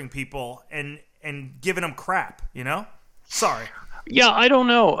censoring people and giving them crap, you know? Sorry. Yeah, I don't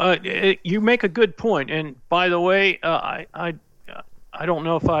know. You make a good point. And by the way, I don't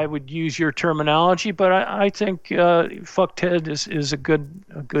know if I would use your terminology, but I think "fuck Ted" is a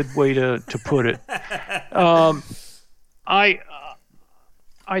good way to put it.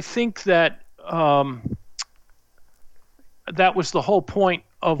 I think that that was the whole point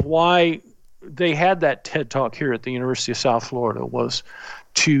of why they had that TED Talk here at the University of South Florida, was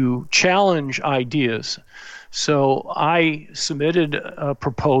to challenge ideas. So I submitted a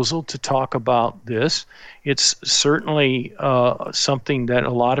proposal to talk about this. It's certainly something that a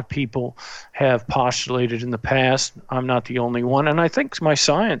lot of people have postulated in the past. I'm not the only one, and I think my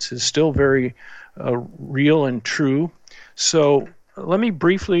science is still very real and true. So let me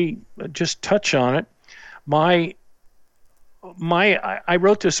briefly just touch on it. I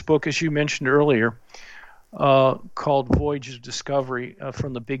wrote this book, as you mentioned earlier, called Voyage of Discovery,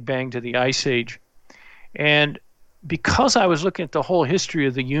 from the Big Bang to the Ice Age. And because I was looking at the whole history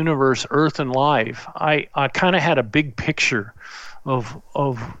of the universe, Earth, and life, I kind of had a big picture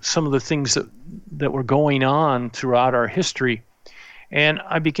of some of the things that were going on throughout our history. And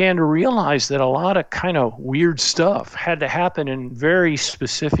I began to realize that a lot of kind of weird stuff had to happen in very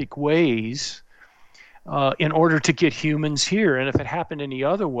specific ways in order to get humans here. And if it happened any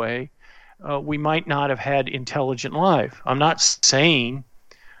other way, we might not have had intelligent life. I'm not saying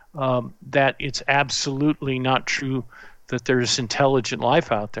that it's absolutely not true that there's intelligent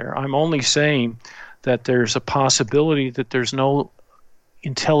life out there. I'm only saying that there's a possibility that there's no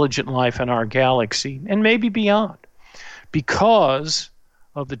intelligent life in our galaxy and maybe beyond because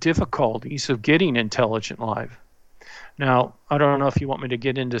of the difficulties of getting intelligent life. Now, I don't know if you want me to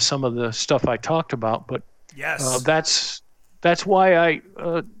get into some of the stuff I talked about, but yes, that's why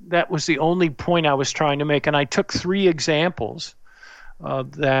that was the only point I was trying to make. And I took 3 examples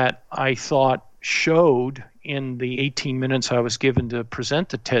that I thought showed in the 18 minutes I was given to present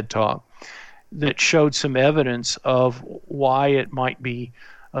the TED Talk, that showed some evidence of why it might be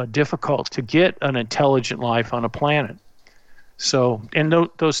difficult to get an intelligent life on a planet. So, and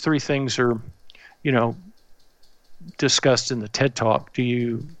those 3 things are, discussed in the TED Talk. Do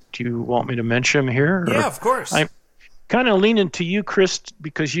you want me to mention them here? Yeah, of course. I'm kind of leaning to you, Chris,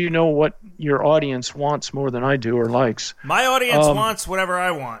 because you know what your audience wants more than I do or likes. My audience wants whatever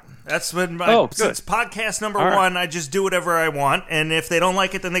I want. That's been since podcast number 1. I just do whatever I want, and if they don't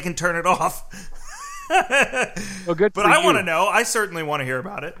like it, then they can turn it off. Well, good. But I want to know. I certainly want to hear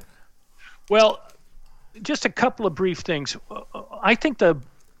about it. Well, just a couple of brief things. I think the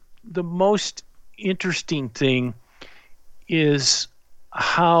most interesting thing is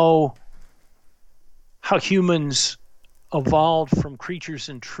how humans evolved from creatures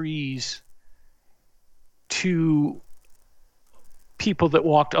in trees to people that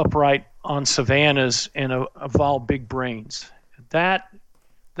walked upright on savannas and evolved big brains. That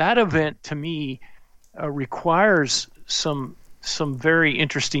event to me requires some very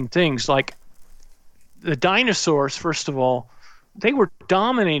interesting things. Like the dinosaurs, first of all, they were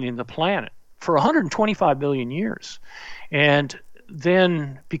dominating the planet for 125 million years. And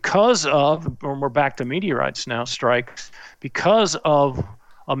then because of, we're back to meteorites now, strikes, because of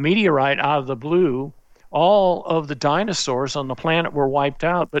a meteorite out of the blue, all of the dinosaurs on the planet were wiped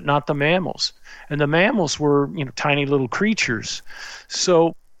out, but not the mammals. And the mammals were, tiny little creatures.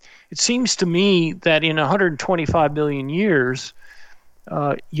 So it seems to me that in 125 million years,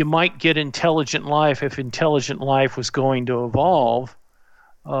 you might get intelligent life if intelligent life was going to evolve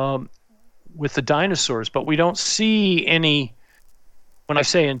with the dinosaurs. But we don't see any. When I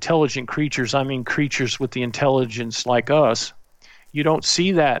say intelligent creatures, I mean creatures with the intelligence like us. You don't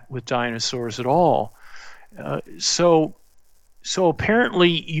see that with dinosaurs at all. So apparently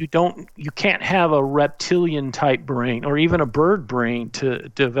you can't have a reptilian type brain or even a bird brain to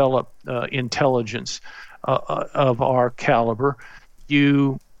develop intelligence of our caliber.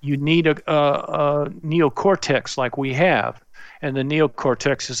 You need a neocortex like we have, and the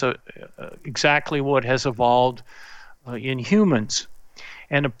neocortex is exactly what has evolved in humans.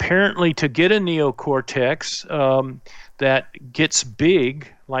 And apparently to get a neocortex that gets big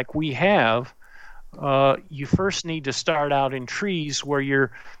like we have, you first need to start out in trees where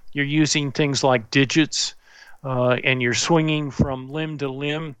you're using things like digits and you're swinging from limb to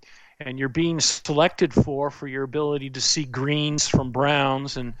limb, and you're being selected for your ability to see greens from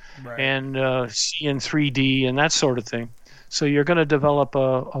browns and see in 3D and that sort of thing. So you're going to develop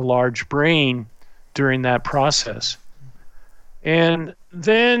a large brain during that process. And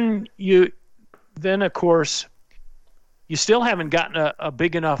then of course you still haven't gotten a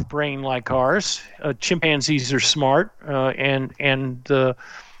big enough brain like ours. Chimpanzees are smart, and the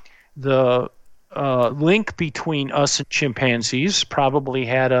link between us and chimpanzees probably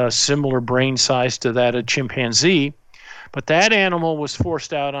had a similar brain size to that of chimpanzee, but that animal was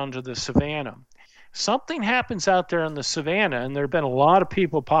forced out onto the savanna. Something happens out there in the savanna, and there have been a lot of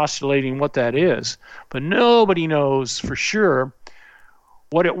people postulating what that is, but nobody knows for sure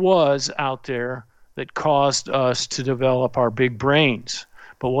what it was out there that caused us to develop our big brains.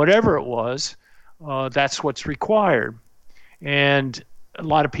 But whatever it was, that's what's required. And a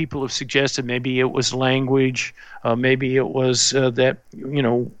lot of people have suggested maybe it was language, maybe it was that,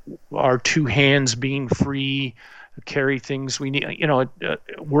 our two hands being free, carry things we need,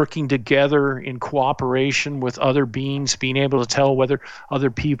 working together in cooperation with other beings, being able to tell whether other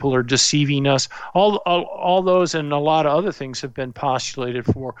people are deceiving us. All those and a lot of other things have been postulated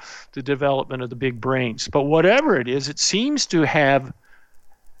for the development of the big brains. But whatever it is, it seems to have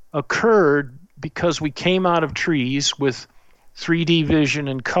occurred because we came out of trees with 3D vision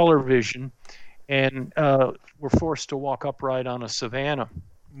and color vision, and were forced to walk upright on a savanna.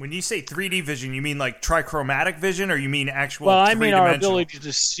 When you say 3D vision, you mean like trichromatic vision, or you mean actual Well, I mean three-dimensional? our ability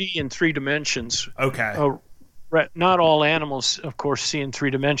to see in 3 dimensions. Okay. Not all animals, of course, see in 3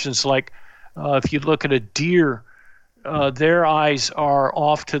 dimensions. Like if you look at a deer, their eyes are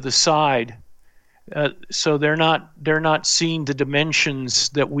off to the side, so they're not seeing the dimensions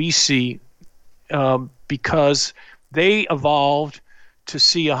that we see, because they evolved to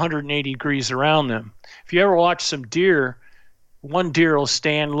see 180 degrees around them. If you ever watch some deer, one deer will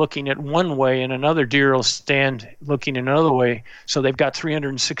stand looking at one way and another deer will stand looking another way. So they've got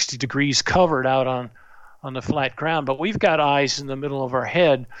 360 degrees covered out on the flat ground. But we've got eyes in the middle of our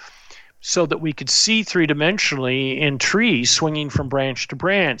head so that we could see three-dimensionally in trees swinging from branch to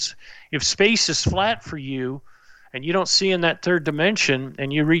branch. If space is flat for you and you don't see in that third dimension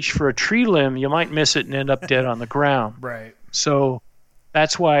and you reach for a tree limb, you might miss it and end up dead on the ground. Right. So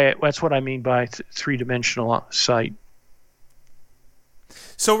that's what I mean by three-dimensional sight.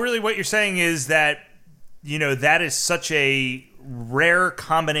 So really what you're saying is that, that is such a rare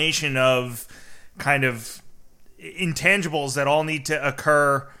combination of kind of intangibles that all need to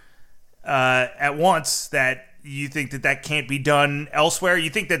occur at once that you think that can't be done elsewhere? You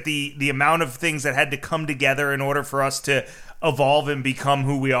think that the amount of things that had to come together in order for us to evolve and become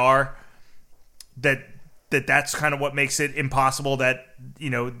who we are, that's kind of what makes it impossible,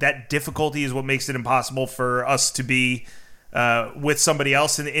 that difficulty is what makes it impossible for us to be with somebody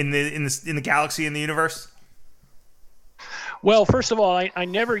else in the galaxy, in the universe? Well, first of all, I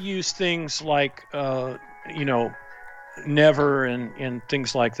never use things like never and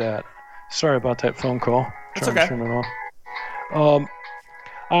things like that. Sorry about that phone call. That's okay. Turn it off.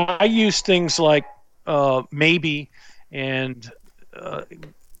 I use things like maybe, and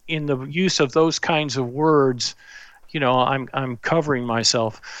in the use of those kinds of words, I'm covering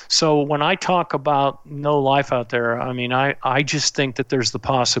myself. So when I talk about no life out there, I mean, I just think that there's the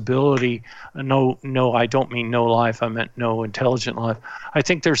possibility. No, I don't mean no life. I meant no intelligent life. I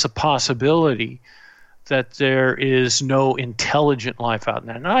think there's a possibility that there is no intelligent life out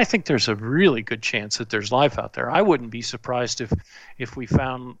there. And I think there's a really good chance that there's life out there. I wouldn't be surprised if we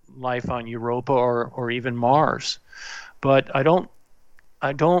found life on Europa or even Mars. But I don't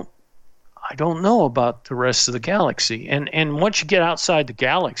know about the rest of the galaxy. And once you get outside the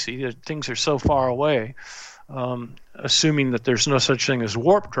galaxy, things are so far away, assuming that there's no such thing as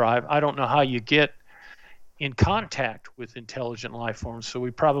warp drive, I don't know how you get in contact with intelligent life forms, so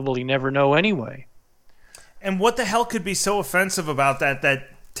we probably never know anyway. And what the hell could be so offensive about that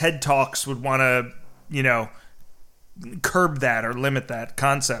TED Talks would want to, curb that or limit that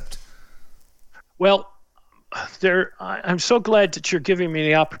concept? Well, I'm so glad that you're giving me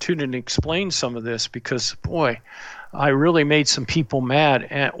the opportunity to explain some of this, because, boy, I really made some people mad.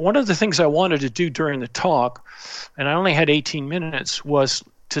 And one of the things I wanted to do during the talk, and I only had 18 minutes, was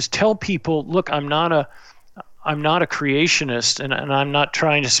to tell people, look, I'm not a creationist, and I'm not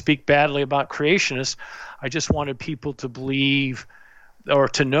trying to speak badly about creationists. I just wanted people to believe or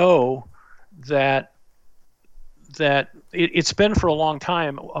to know that it's been for a long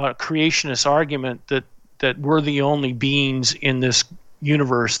time a creationist argument that we're the only beings in this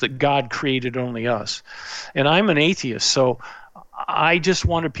universe, that God created only us. And I'm an atheist, so I just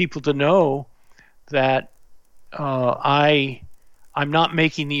wanted people to know that I'm not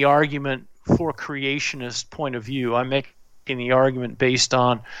making the argument for creationist point of view. I'm making the argument based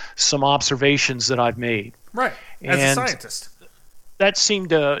on some observations that I've made. Right, as a scientist. That seemed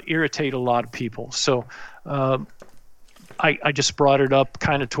to irritate a lot of people. So I just brought it up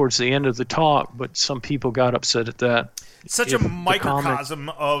kind of towards the end of the talk, but some people got upset at that. It's such a microcosm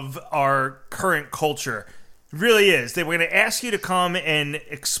of our current culture. It really is. They were going to ask you to come and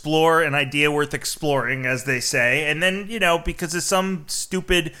explore an idea worth exploring, as they say, and then, because of some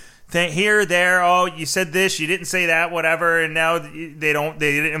stupid thing here, there, oh, you said this, you didn't say that, whatever, and now they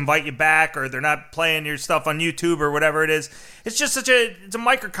didn't invite you back, or they're not playing your stuff on YouTube or whatever it is. It's just it's a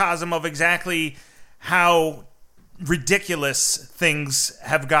microcosm of exactly how ridiculous things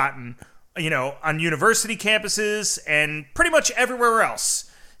have gotten, on university campuses and pretty much everywhere else.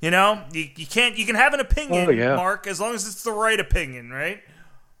 You can have an opinion, Mark, as long as it's the right opinion, right?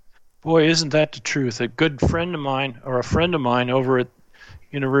 Boy, isn't that the truth? A good friend of mine, or a friend of mine over at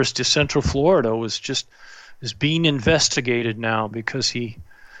University of Central Florida, is being investigated now because he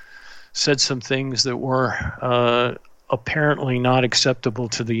said some things that were apparently not acceptable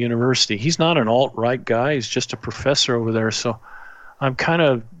to the university. He's not an alt-right guy. He's just a professor over there. So I'm kind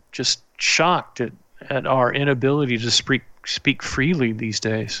of just shocked at our inability to speak freely these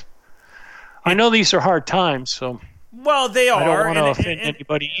days. I know these are hard times, so well, they are. I don't want to offend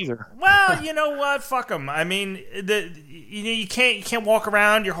anybody either. Well, you know what? Fuck them. I mean, you can't walk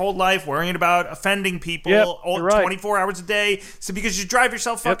around your whole life worrying about offending people 24 hours a day, so because you drive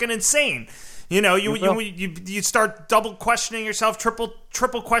yourself fucking insane. You start double questioning yourself, triple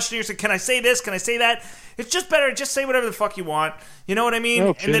questioning yourself. Can I say this? Can I say that? It's just better to just say whatever the fuck you want. You know what I mean?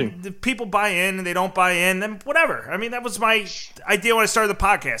 No kidding. And then the people buy in and they don't buy in, then whatever. I mean, that was my idea when I started the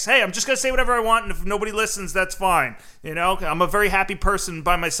podcast. Hey, I'm just going to say whatever I want, and if nobody listens, that's fine. I'm a very happy person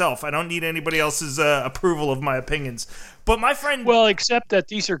by myself. I don't need anybody else's approval of my opinions. But my friend... Well, except that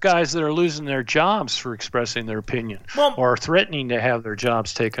these are guys that are losing their jobs for expressing their opinion, or threatening to have their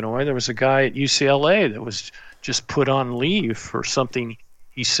jobs taken away. There was a guy at UCLA that was just put on leave for something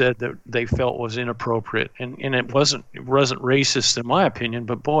he said that they felt was inappropriate, and it wasn't racist in my opinion,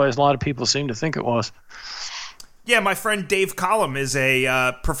 but boy, a lot of people seem to think it was. Yeah, my friend Dave Collum is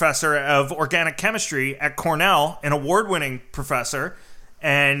a professor of organic chemistry at Cornell, an award-winning professor,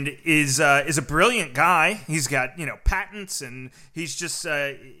 and is a brilliant guy. He's got patents, and he's just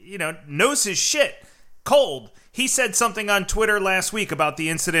knows his shit cold. He said something on Twitter last week about the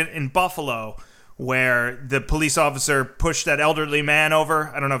incident in Buffalo, where the police officer pushed that elderly man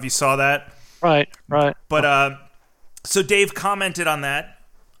over. I don't know if you saw that. Right. But so Dave commented on that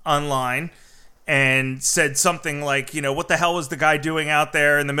online and said something like, what the hell was the guy doing out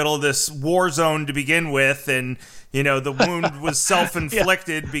there in the middle of this war zone to begin with? And, the wound was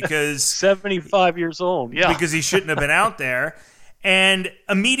self-inflicted because... 75 years old, yeah. Because he shouldn't have been out there. And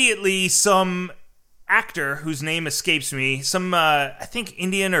immediately some actor whose name escapes me, some I think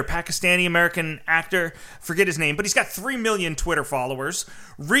Indian or Pakistani American actor, forget his name, but he's got 3 million Twitter followers,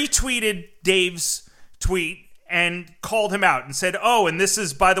 retweeted Dave's tweet and called him out and said, "Oh, and this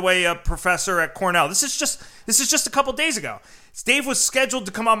is, by the way, a professor at Cornell." This is just a couple days ago. Dave was scheduled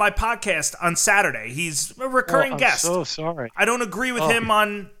to come on my podcast on Saturday. He's a recurring guest. I'm so sorry. I don't agree with him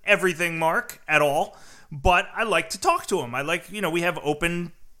on everything, Mark, at all, but I like to talk to him. I like, we have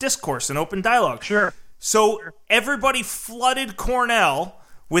open discourse and open dialogue. Sure. So everybody flooded Cornell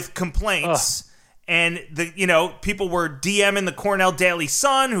with complaints, and people were DMing the Cornell Daily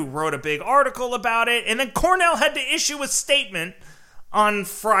Sun, who wrote a big article about it, and then Cornell had to issue a statement on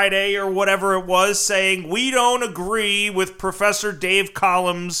Friday or whatever it was saying, we don't agree with Professor Dave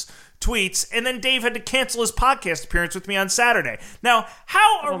Collum's tweets, and then Dave had to cancel his podcast appearance with me on Saturday. Now,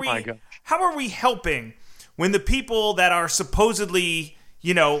 how are we helping when the people that are supposedly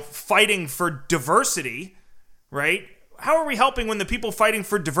fighting for diversity, right? How are we helping when the people fighting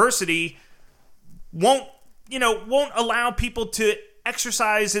for diversity won't allow people to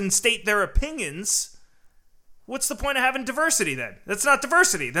exercise and state their opinions? What's the point of having diversity then? That's not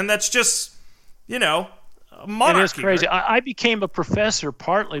diversity. Then that's just, monarchy. It is crazy. Right? I became a professor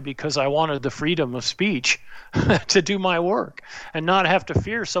partly because I wanted the freedom of speech to do my work and not have to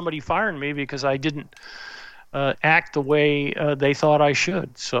fear somebody firing me because I didn't act the way they thought I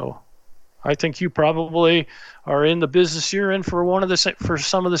should. So I think you probably are in the business you're in for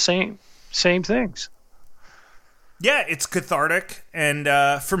some of the same things. Yeah, it's cathartic, and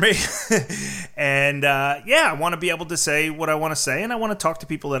for me, and I want to be able to say what I want to say, and I want to talk to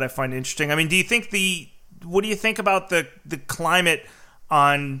people that I find interesting. I mean, what do you think about the climate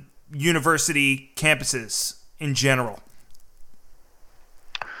on university campuses in general?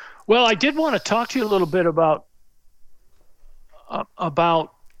 Well, I did want to talk to you a little bit about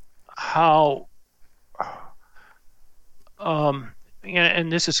how,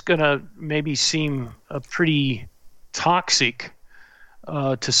 and this is going to maybe seem pretty toxic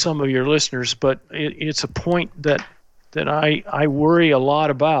to some of your listeners, but it's a point that that I worry a lot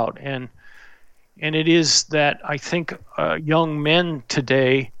about, and it is that I think young men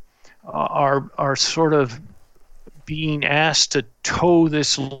today are sort of being asked to toe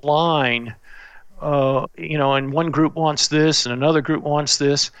this line. And one group wants this, and another group wants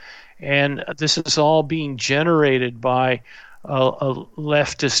this, and this is all being generated by a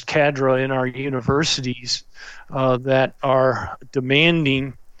leftist cadre in our universities that are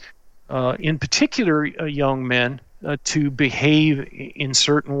demanding, in particular, young men to behave in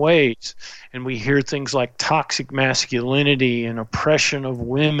certain ways. And we hear things like toxic masculinity and oppression of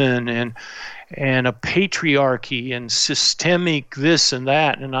women and a patriarchy and systemic this and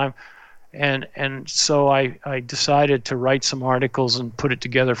that. And so I decided to write some articles and put it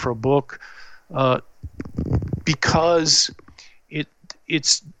together for a book, because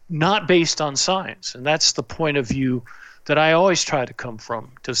it's not based on science, and that's the point of view that I always try to come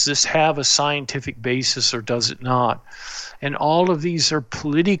from. Does this have a scientific basis or does it not? And all of these are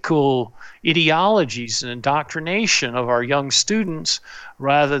political ideologies and indoctrination of our young students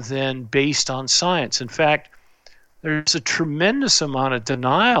rather than based on science. In fact, there's a tremendous amount of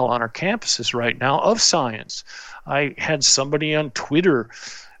denial on our campuses right now of science. I had somebody on Twitter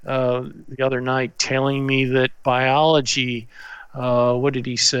the other night telling me that biology, what did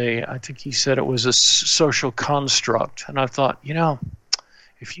he say? I think he said it was a social construct. And I thought,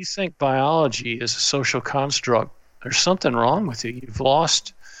 if you think biology is a social construct, there's something wrong with you. You've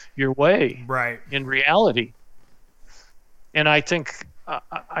lost your way in reality. And I think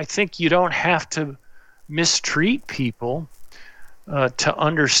you don't have to mistreat people to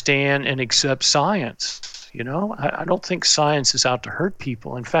understand and accept science. I don't think science is out to hurt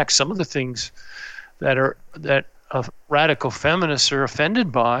people. In fact, some of the things that radical feminists are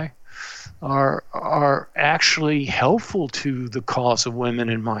offended by are actually helpful to the cause of women,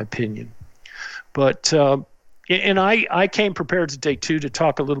 in my opinion. But and I came prepared today too to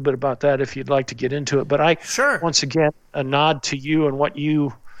talk a little bit about that if you'd like to get into it. But once again, a nod to you and what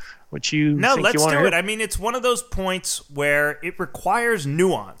you let's do it. I mean, it's one of those points where it requires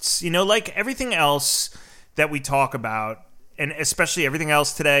nuance. Like everything else that we talk about, and especially everything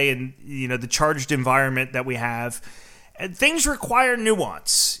else today, and the charged environment that we have, things require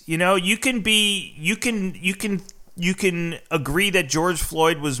nuance. You can agree that George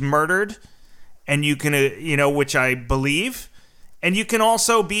Floyd was murdered, and you can which I believe, and you can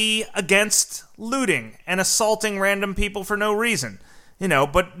also be against looting and assaulting random people for no reason.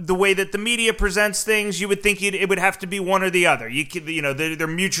 But the way that the media presents things, you would think it would have to be one or the other. They're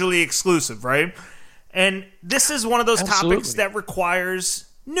mutually exclusive, right? And this is one of those topics that requires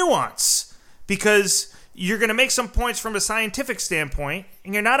nuance, because you're going to make some points from a scientific standpoint,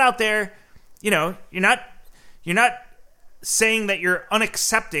 and you're not out there, you're not saying that you're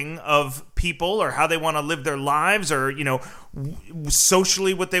unaccepting of people or how they want to live their lives or,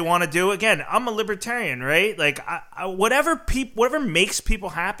 socially what they want to do. Again, I'm a libertarian, right? Like whatever makes people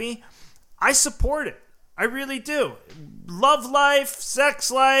happy, I support it. I really do. Love life,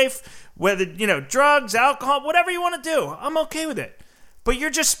 sex life, whether, drugs, alcohol, whatever you want to do, I'm okay with it. But you're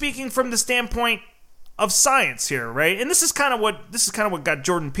just speaking from the standpoint of science here, right? And this is kind of what got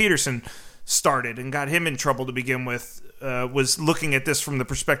Jordan Peterson started and got him in trouble to begin with, was looking at this from the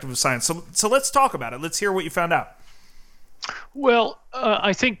perspective of science. So let's talk about it. Let's hear what you found out. Well,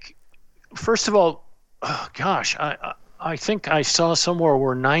 I think, first of all, I think I saw somewhere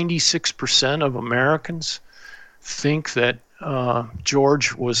where 96% of Americans think that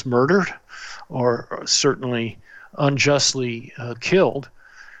George was murdered or certainly unjustly killed.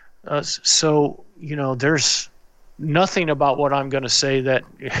 So, there's nothing about what I'm going to say that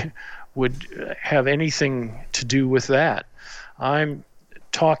would have anything to do with that. I'm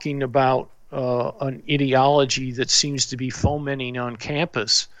talking about an ideology that seems to be fomenting on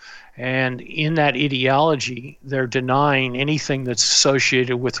campus. And in that ideology, they're denying anything that's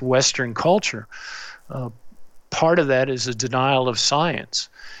associated with Western culture. Part of that is a denial of science.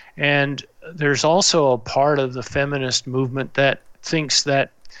 And there's also a part of the feminist movement that thinks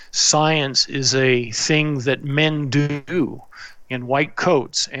that science is a thing that men do in white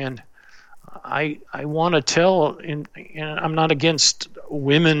coats. And I want to tell, and I'm not against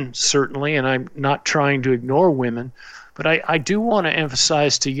women, certainly, and I'm not trying to ignore women, but I do want to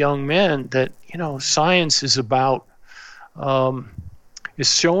emphasize to young men that, science is about,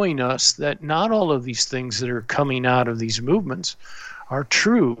 is showing us that not all of these things that are coming out of these movements are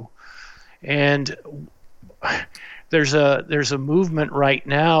true. And there's a movement right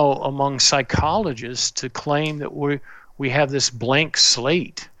now among psychologists to claim that we have this blank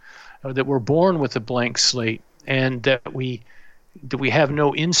slate, or that we're born with a blank slate, and that we have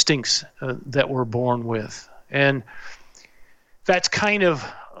no instincts that we're born with. And that's kind of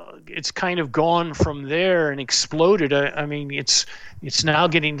it's kind of gone from there and exploded. I mean, it's now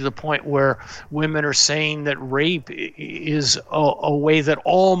getting to the point where women are saying that rape is a way that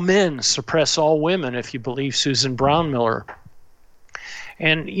all men suppress all women, if you believe Susan Brown Miller.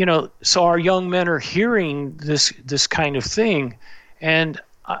 And so our young men are hearing this kind of thing, and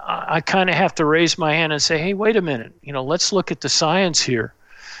I kind of have to raise my hand and say, hey, wait a minute, let's look at the science here,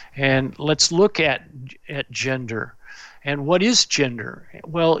 and let's look at gender. And what is gender?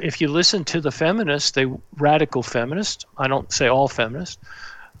 Well, if you listen to the feminists, the radical feminists, I don't say all feminists,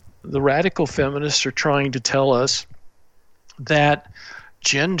 the radical feminists are trying to tell us that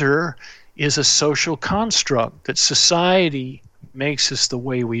gender is a social construct, that society makes us the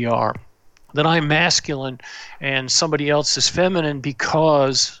way we are, that I'm masculine and somebody else is feminine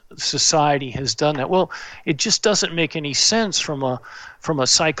because society has done that. Well, it just doesn't make any sense from a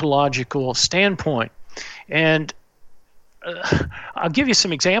psychological standpoint. And I'll give you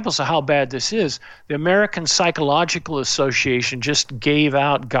some examples of how bad this is. The American Psychological Association just gave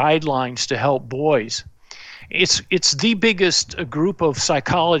out guidelines to help boys. It's the biggest group of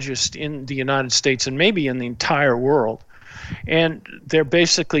psychologists in the United States and maybe in the entire world. And they're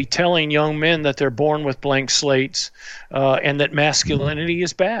basically telling young men that they're born with blank slates, and that masculinity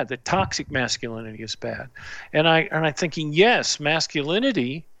is bad, that toxic masculinity is bad. And I'm thinking, yes,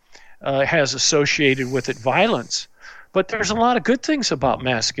 masculinity has associated with it violence. But there's a lot of good things about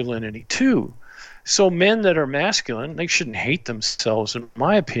masculinity, too. So men that are masculine, they shouldn't hate themselves, in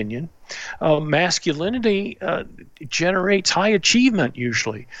my opinion. Masculinity generates high achievement,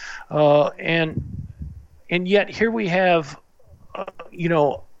 usually. And yet here we have,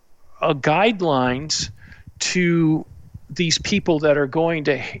 guidelines to these people that are going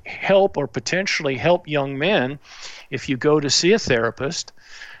to help or potentially help young men. If you go to see a therapist,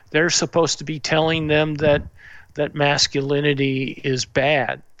 they're supposed to be telling them that masculinity is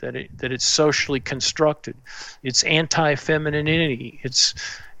bad, that it's socially constructed, it's anti-femininity,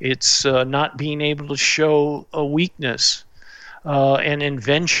 it's not being able to show a weakness, and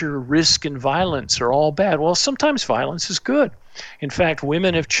adventure, risk, and violence are all bad. Well, sometimes violence is good. In fact,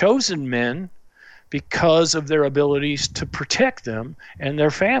 women have chosen men because of their abilities to protect them and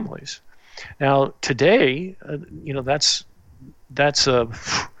their families. Now, today, that's a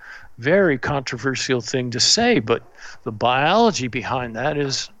very controversial thing to say, but the biology behind that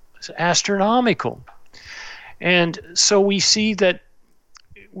is astronomical. And so we see that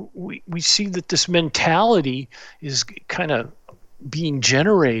this mentality is kind of being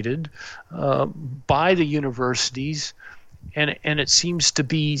generated by the universities, and it seems to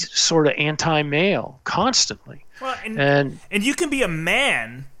be sort of anti-male constantly. Well, and you can be a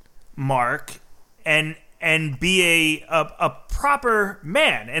man, Mark, and be a proper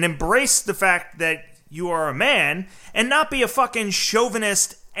man and embrace the fact that you are a man and not be a fucking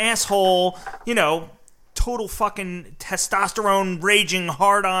chauvinist asshole, total fucking testosterone raging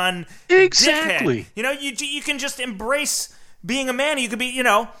hard-on exactly dickhead. You can just embrace being a man. You could be,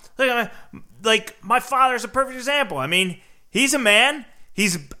 like my father's a perfect example. I mean, he's a man.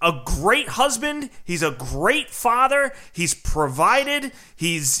 He's a great husband. He's a great father. He's provided.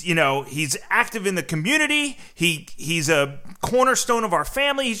 He's active in the community. He's a cornerstone of our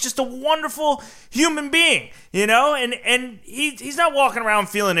family. He's just a wonderful human being, and he's not walking around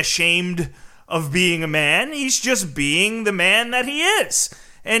feeling ashamed of being a man. He's just being the man that he is.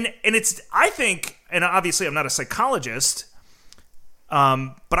 And it's, I think, and obviously I'm not a psychologist,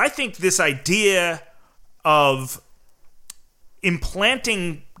 but I think this idea of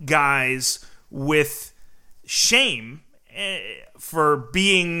implanting guys with shame for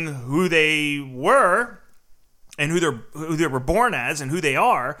being who they were and who they were born as and who they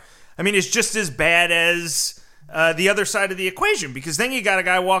are, I mean, it's just as bad as the other side of the equation, because then you got a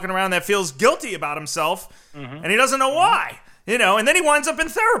guy walking around that feels guilty about himself, and he doesn't know why. And then he winds up in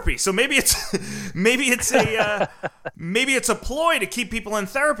therapy. So maybe it's a ploy to keep people in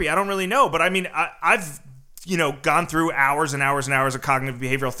therapy. I don't really know, but I mean, I've gone through hours and hours and hours of cognitive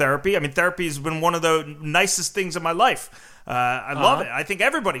behavioral therapy. I mean, therapy has been one of the nicest things in my life. I love it. I think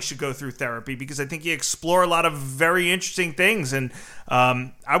everybody should go through therapy because I think you explore a lot of very interesting things, and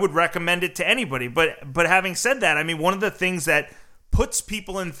I would recommend it to anybody. But having said that, I mean, one of the things that puts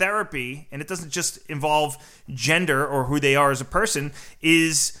people in therapy, and it doesn't just involve gender or who they are as a person,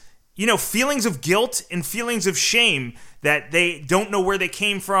 is feelings of guilt and feelings of shame that they don't know where they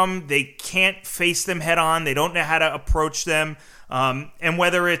came from. They can't face them head on. They don't know how to approach them. And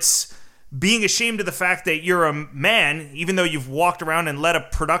whether it's being ashamed of the fact that you're a man, even though you've walked around and led a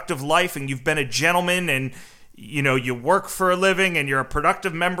productive life and you've been a gentleman and you work for a living and you're a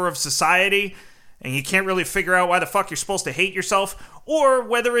productive member of society, and you can't really figure out why the fuck you're supposed to hate yourself, or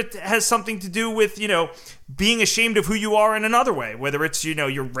whether it has something to do with, being ashamed of who you are in another way, whether it's,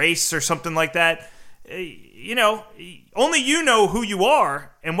 your race or something like that. Only you know who you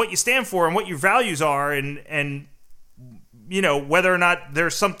are and what you stand for and what your values are, and whether or not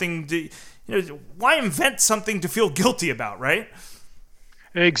there's something to, why invent something to feel guilty about, right?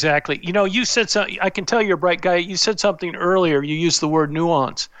 Exactly. You said something. I can tell you're a bright guy. You said something earlier. You used the word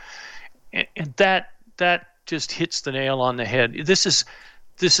nuance, and that just hits the nail on the head. This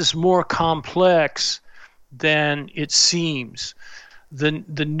is more complex than it seems.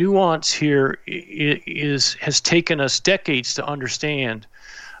 The nuance here has taken us decades to understand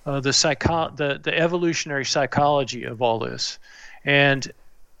the evolutionary psychology of all this, and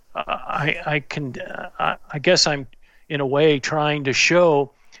I guess I'm in a way trying to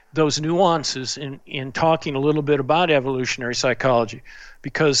show those nuances in talking a little bit about evolutionary psychology,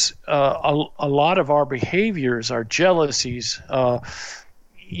 because a lot of our behaviors, our jealousies,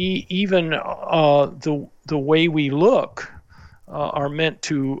 even the way we look, are meant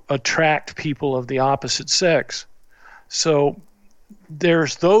to attract people of the opposite sex. So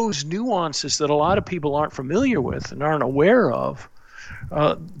there's those nuances that a lot of people aren't familiar with and aren't aware of,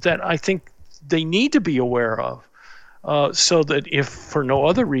 that I think they need to be aware of. So that if for no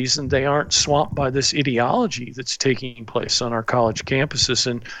other reason they aren't swamped by this ideology that's taking place on our college campuses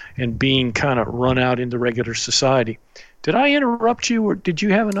and being kind of run out into regular society. Did I interrupt you, or did you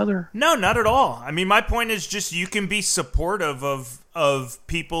have another? No, not at all. I mean, my point is just you can be supportive of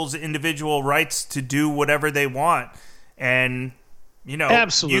people's individual rights to do whatever they want. And,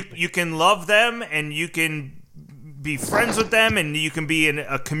 Absolutely. You can love them, and you can be friends with them, and you can be in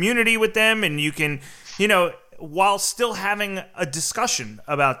a community with them, and you can, while still having a discussion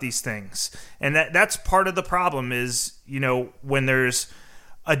about these things. And that's part of the problem is, when there's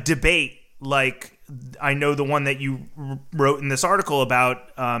a debate, like I know the one that you wrote in this article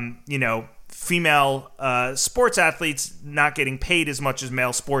about, female sports athletes not getting paid as much as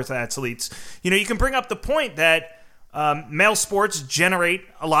male sports athletes. You can bring up the point that male sports generate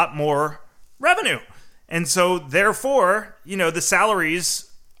a lot more revenue. And so therefore, the salaries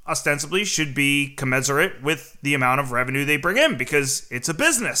ostensibly should be commensurate with the amount of revenue they bring in, because it's a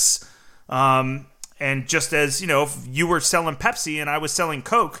business. And just as, if you were selling Pepsi and I was selling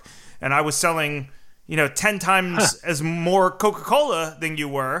Coke, and I was selling, 10 times as more Coca-Cola than you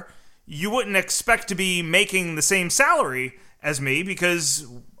were, you wouldn't expect to be making the same salary as me, because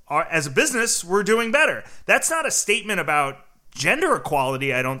as a business, we're doing better. That's not a statement about gender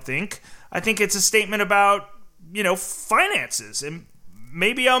equality, I don't think. I think it's a statement about, finances. And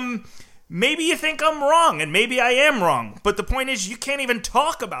maybe you think I'm wrong, and maybe I am wrong. But the point is, you can't even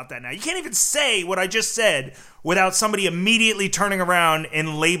talk about that now. You can't even say what I just said without somebody immediately turning around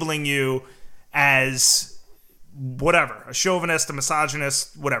and labeling you as whatever, a chauvinist, a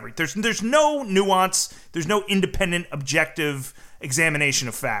misogynist, whatever. There's no nuance. There's no independent, objective examination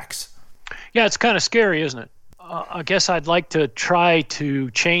of facts. Yeah, it's kind of scary, isn't it? I guess I'd like to try to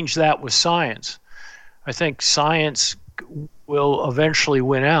change that with science. I think science will eventually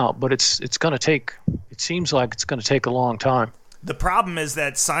win out, but it seems like it's going to take a long time. The problem is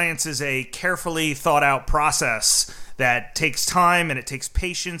that science is a carefully thought out process that takes time, and it takes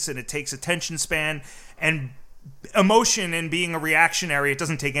patience, and it takes attention span, and emotion. And being a reactionary, it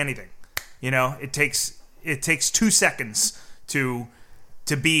doesn't take anything. It takes 2 seconds to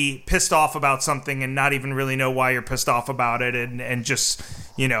be pissed off about something and not even really know why you're pissed off about it, and just,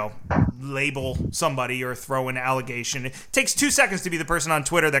 label somebody or throw an allegation. It takes 2 seconds to be the person on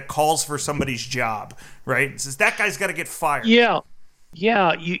Twitter that calls for somebody's job, right? It says that guy's got to get fired. Yeah.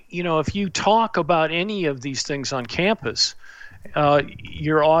 If you talk about any of these things on campus,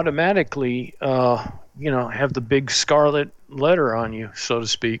 you're automatically, have the big scarlet letter on you, so to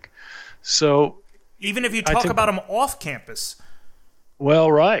speak. So even if you talk about them off campus.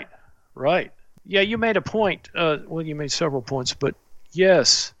 Well, right. Yeah, you made a point. You made several points, but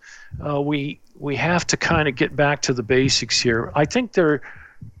yes, we have to kind of get back to the basics here. I think that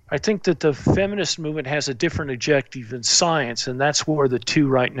the feminist movement has a different objective than science, and that's where the two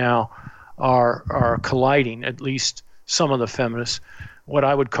right now are colliding. At least some of the feminists, what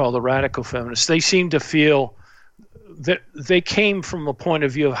I would call the radical feminists, they seem to feel that they came from a point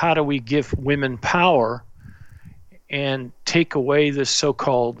of view of how do we give women power and take away this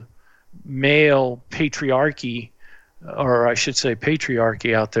so-called male patriarchy, or I should say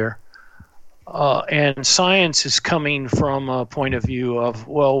patriarchy out there. And science is coming from a point of view of,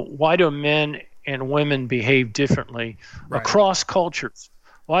 well, why do men and women behave differently across cultures?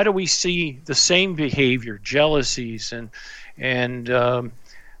 Why do we see the same behavior, jealousies and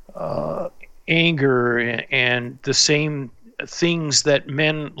anger and the same things that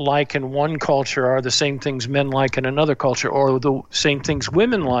men like in one culture are the same things men like in another culture, or the same things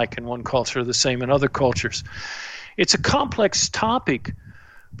women like in one culture are the same in other cultures. It's a complex topic,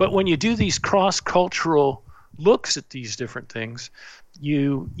 but when you do these cross-cultural looks at these different things,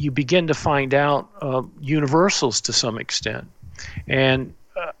 you begin to find out universals to some extent. And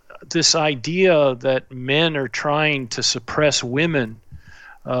this idea that men are trying to suppress women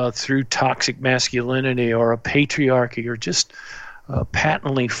through toxic masculinity or a patriarchy or just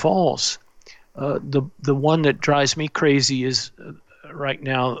patently false. The one that drives me crazy is right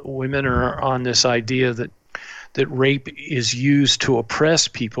now women are on this idea that rape is used to oppress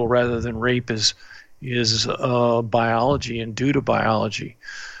people rather than rape is biology and due to biology.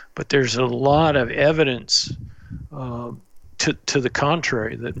 But there's a lot of evidence to the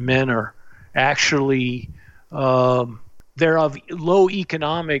contrary, that men are actually they're of low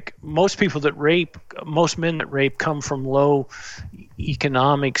economic. Most men that rape come from low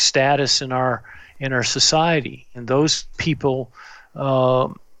economic status in our society, and those people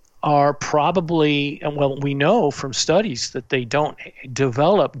are probably, and well, we know from studies that they don't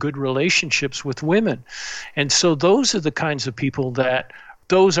develop good relationships with women, and so those are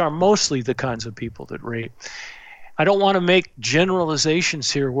mostly the kinds of people that rape. I don't want to make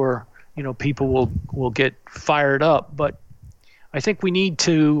generalizations here where people will get fired up, but I think we need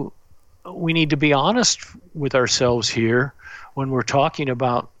to be honest with ourselves here when we're talking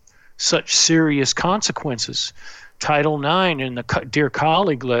about such serious consequences. Title IX in the Dear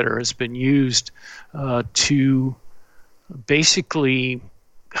Colleague letter has been used to basically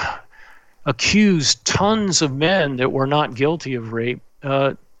accuse tons of men that were not guilty of rape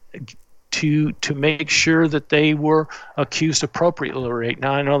to make sure that they were accused appropriately of rape.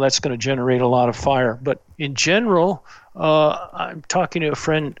 Now, I know that's going to generate a lot of fire, but in general, I'm talking to a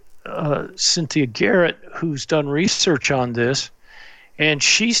friend, Cynthia Garrett, who's done research on this, and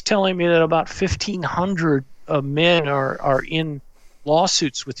she's telling me that about 1,500 men are in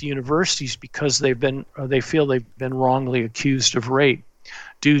lawsuits with universities because they feel they've been wrongly accused of rape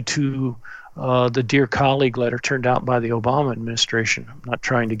due to the Dear Colleague letter turned out by the Obama administration. I'm not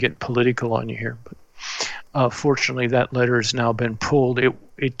trying to get political on you here, but fortunately that letter has now been pulled.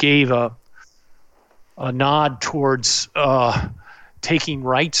 It gave a nod towards taking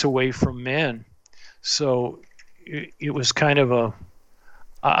rights away from men. So it was kind of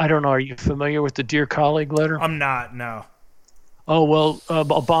I don't know, are you familiar with the Dear Colleague letter? I'm not, no. Oh, well,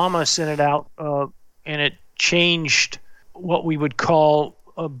 Obama sent it out, and it changed what we would call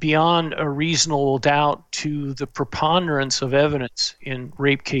beyond a reasonable doubt to the preponderance of evidence in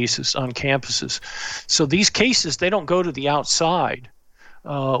rape cases on campuses. So these cases, they don't go to the outside,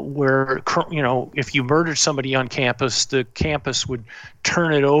 where, if you murdered somebody on campus, the campus would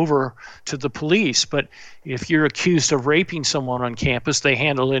turn it over to the police. But if you're accused of raping someone on campus, they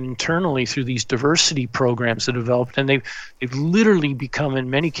handle it internally through these diversity programs that developed, and they've literally become, in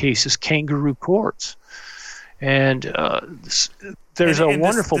many cases, kangaroo courts. And there's a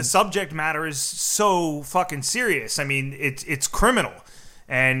wonderful... The subject matter is so fucking serious. I mean, it's criminal.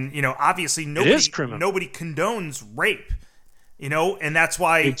 And, obviously nobody condones rape. And that's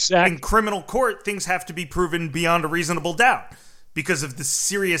why in criminal court, things have to be proven beyond a reasonable doubt because of the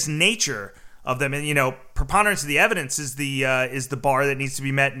serious nature of them. And, preponderance of the evidence is the bar that needs to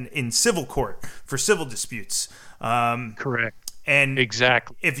be met in civil court for civil disputes. Correct. And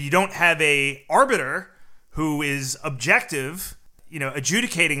exactly, if you don't have a arbiter who is objective,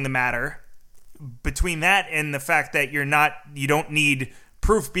 adjudicating the matter between that and the fact that you don't need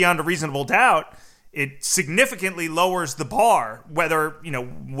proof beyond a reasonable doubt, it significantly lowers the bar, whether,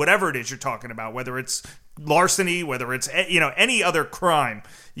 whatever it is you're talking about, whether it's larceny, whether it's, any other crime,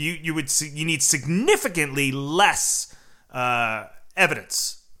 you need significantly less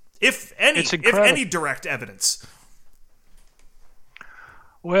evidence, if any direct evidence.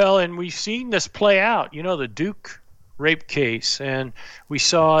 Well, and we've seen this play out, the Duke rape case, and we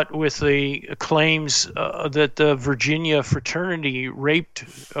saw it with the claims that the Virginia fraternity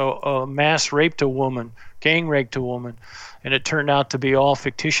mass raped a woman, gang raped a woman, and it turned out to be all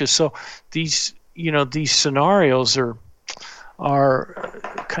fictitious. So these scenarios are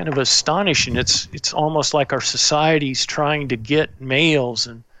kind of astonishing. It's almost like our society's trying to get males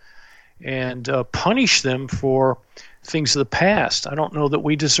and punish them for things of the past. I don't know that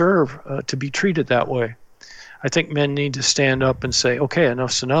we deserve to be treated that way. I think men need to stand up and say, okay,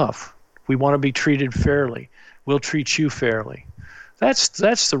 enough's enough. We want to be treated fairly. We'll treat you fairly. That's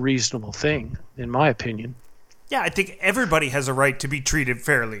the reasonable thing, in my opinion. Yeah, I think everybody has a right to be treated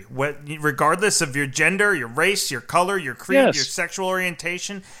fairly, regardless of your gender, your race, your color, your creed, Yes. your sexual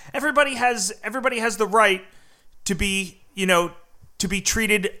orientation. Everybody has the right to be, to be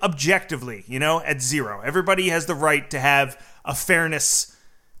treated objectively, at zero. Everybody has the right to have a fairness,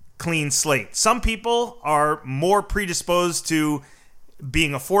 clean slate. Some people are more predisposed to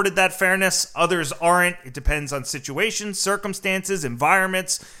being afforded that fairness. Others aren't. It depends on situations, circumstances,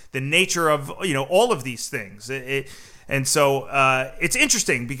 environments, the nature of, all of these things. And so it's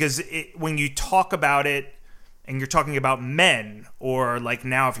interesting because when you talk about it and you're talking about men, or like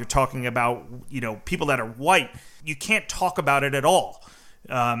now if you're talking about, people that are white, you can't talk about it at all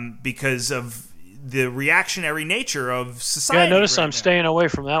because of the reactionary nature of society. Yeah, notice right I'm now. staying away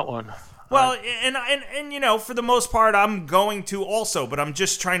from that one. Well, and for the most part, I'm going to also, but I'm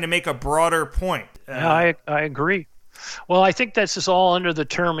just trying to make a broader point. I agree. Well, I think this is all under the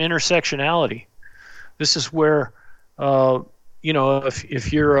term intersectionality. This is where,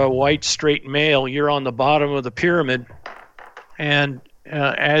 if you're a white straight male, you're on the bottom of the pyramid, and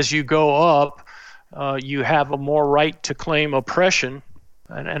as you go up, you have a more right to claim oppression,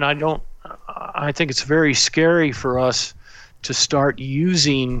 and I think it's very scary for us to start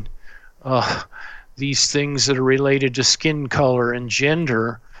using these things that are related to skin color and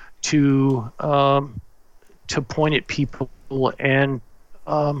gender to point at people and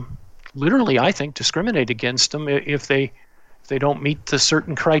literally, I think, discriminate against them if they don't meet the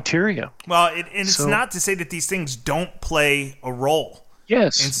certain criteria. Well, it's not to say that these things don't play a role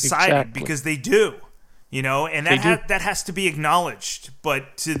in society, exactly. because they do. And that has to be acknowledged.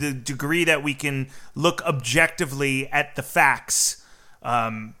 But to the degree that we can look objectively at the facts,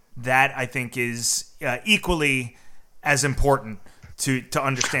 that I think is equally as important to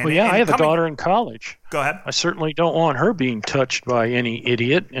understand. Well, yeah, I have a daughter in college. Go ahead. I certainly don't want her being touched by any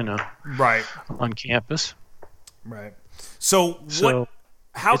idiot on campus. Right. So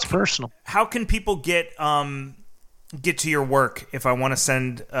it's personal. How can people get to your work if I want to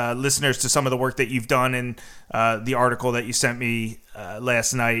send listeners to some of the work that you've done in the article that you sent me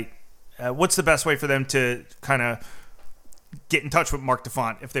last night? What's the best way for them to kind of get in touch with Marc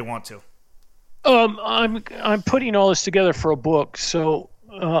Defant if they want to? I'm putting all this together for a book, so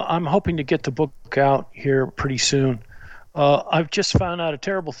I'm hoping to get the book out here pretty soon. I've just found out a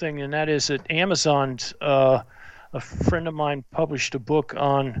terrible thing, and that is that Amazon's a friend of mine published a book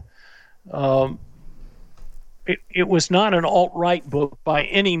on. It was not an alt-right book by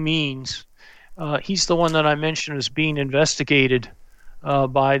any means. He's the one that I mentioned as being investigated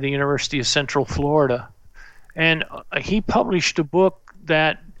by the University of Central Florida. And he published a book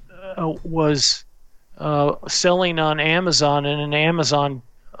that was selling on Amazon, and Amazon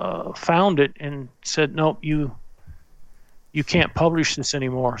found it and said, "Nope, you can't publish this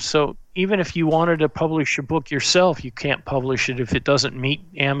anymore." So even if you wanted to publish a book yourself, you can't publish it if it doesn't meet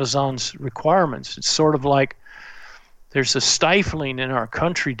Amazon's requirements. It's sort of like there's a stifling in our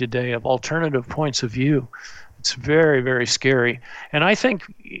country today of alternative points of view. It's very, very scary. And I think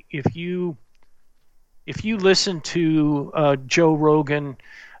if you listen to Joe Rogan,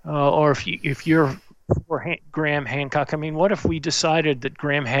 or if you're for Graham Hancock, I mean, what if we decided that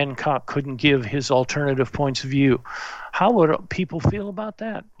Graham Hancock couldn't give his alternative points of view? How would people feel about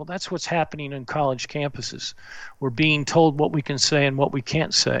that? Well, that's what's happening in college campuses. We're being told what we can say and what we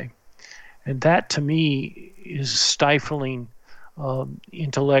can't say. And that, to me, is stifling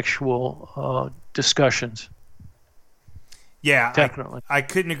intellectual discussions. Yeah, definitely. I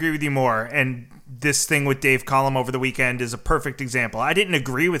couldn't agree with you more. And this thing with Dave Collum over the weekend is a perfect example. I didn't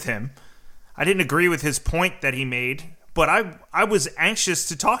agree with him. I didn't agree with his point that he made, but I was anxious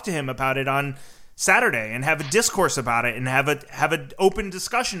to talk to him about it on Saturday and have a discourse about it and have an open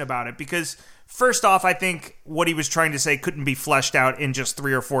discussion about it, because first off, I think what he was trying to say couldn't be fleshed out in just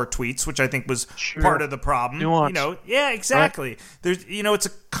 3 or 4 tweets, which I think was part of the problem. Nuance. Yeah, exactly. Right. There's, it's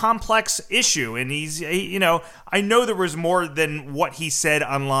a complex issue, and I know there was more than what he said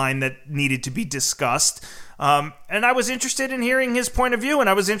online that needed to be discussed. And I was interested in hearing his point of view, and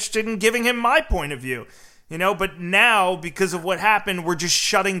I was interested in giving him my point of view. But now, because of what happened, we're just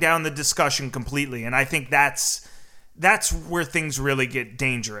shutting down the discussion completely, and I think that's where things really get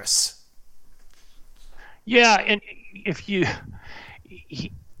dangerous. Yeah, and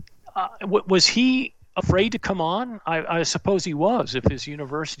was he afraid to come on? I suppose he was, if his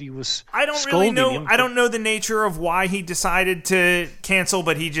university was. I don't really know. I don't know the nature of why he decided to cancel,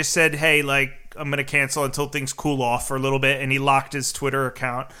 but he just said, "Hey, I'm going to cancel until things cool off for a little bit," and he locked his Twitter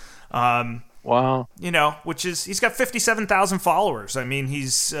account. Wow. Which is, he's got 57,000 followers. I mean,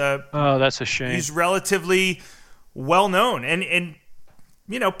 he's oh, that's a shame. He's relatively well known, and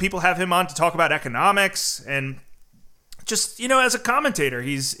people have him on to talk about economics and just, as a commentator.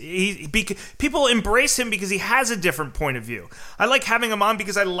 People embrace him because he has a different point of view. I like having him on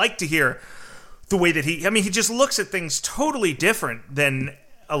because I like to hear the way that he just looks at things totally different than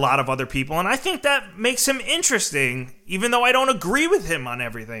a lot of other people, and I think that makes him interesting, even though I don't agree with him on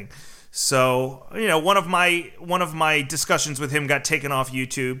everything. So, one of my discussions with him got taken off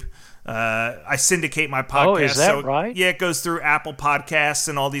YouTube. I syndicate my podcast. Oh, is that right? Yeah, it goes through Apple Podcasts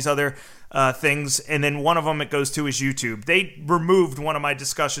and all these other things, and then one of them it goes to is YouTube. They removed one of my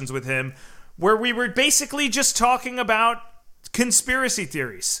discussions with him where we were basically just talking about conspiracy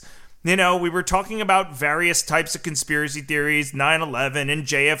theories. We were talking about various types of conspiracy theories, 9/11 and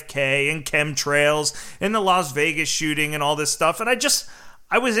JFK and chemtrails and the Las Vegas shooting and all this stuff. And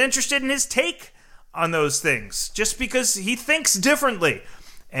I was interested in his take on those things just because he thinks differently.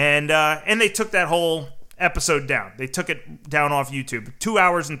 And they took that whole episode down. They took it down off YouTube. 2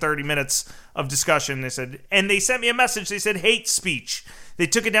 hours and 30 minutes of discussion. They sent me a message. They said hate speech. They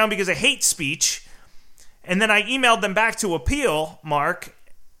took it down because of hate speech. And then I emailed them back to appeal, Mark,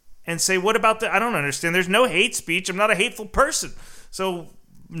 and say, what about I don't understand. There's no hate speech. I'm not a hateful person. So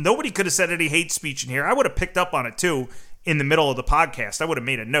nobody could have said any hate speech in here. I would have picked up on it too in the middle of the podcast. I would have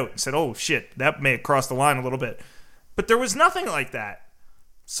made a note and said, oh shit, that may have crossed the line a little bit. But there was nothing like that.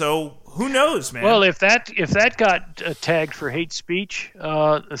 So who knows, man? Well, if that got tagged for hate speech,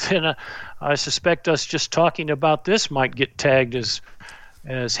 then I suspect us just talking about this might get tagged as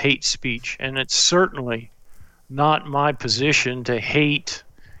hate speech. And it's certainly not my position to hate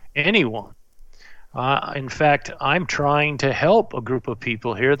anyone. In fact, I'm trying to help a group of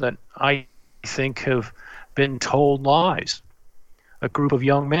people here that I think have been told lies. A group of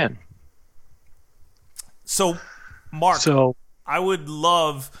young men. So, Mark, I would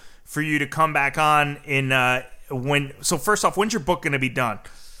love for you to come back on so first off, when's your book going to be done?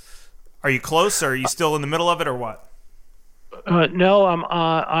 Are you close? Or are you still in the middle of it or what? No,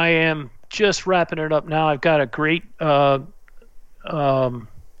 I am just wrapping it up now. I've got a great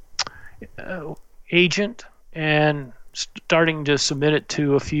agent and starting to submit it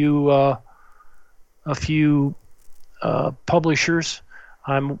to a few publishers.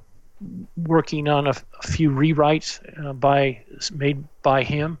 I'm working on a few rewrites made by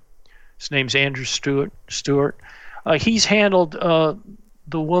him. His name's Andrew Stewart. He's handled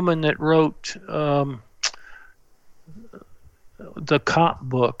the woman that wrote the cop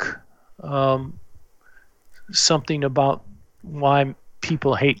book, something about why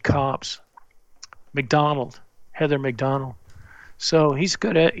people hate cops. Heather McDonald. So he's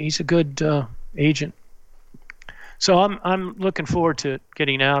a good agent. So I'm looking forward to it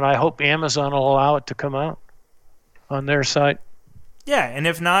getting out. I hope Amazon will allow it to come out on their site. Yeah, and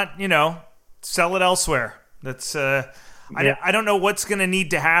if not, sell it elsewhere. That's I don't know what's going to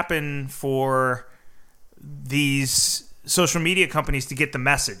need to happen for these social media companies to get the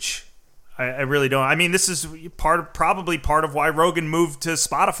message. I really don't. I mean, this is probably part of why Rogan moved to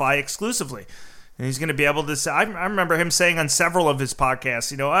Spotify exclusively. And he's going to be able to say, I remember him saying on several of his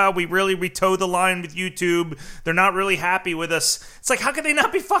podcasts, we toe the line with YouTube. They're not really happy with us. It's like, how could they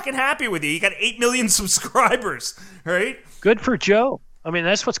not be fucking happy with you? You got 8 million subscribers, right? Good for Joe. I mean,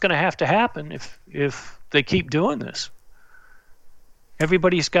 that's what's going to have to happen if they keep doing this.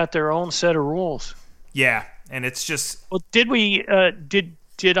 Everybody's got their own set of rules. Yeah, and it's just... Well,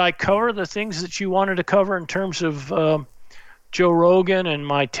 did I cover the things that you wanted to cover in terms of Joe Rogan and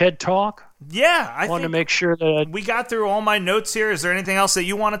my TED Talk? Yeah, I want to make sure that we got through all my notes here. Is there anything else that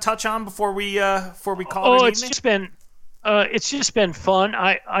you want to touch on before we call it an evening? It's just been fun.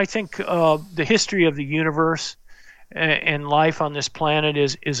 I think the history of the universe and life on this planet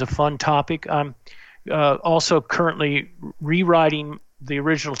is a fun topic. I'm also currently rewriting the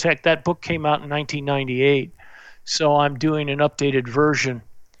original text. That book came out in 1998, so I'm doing an updated version.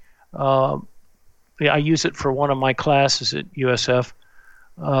 I use it for one of my classes at USF.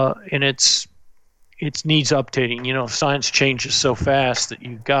 And it needs updating. Science changes so fast that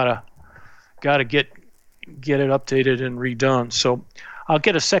you gotta get it updated and redone. So I'll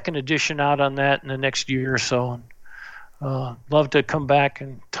get a second edition out on that in the next year or so. And love to come back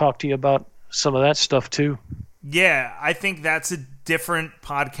and talk to you about some of that stuff too. Yeah, I think that's a different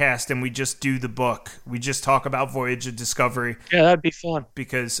podcast and we just do the book. We just talk about Voyage of Discovery. Yeah, that'd be fun.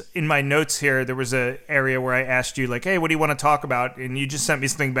 Because in my notes here, there was an area where I asked you, like, hey, what do you want to talk about? And you just sent me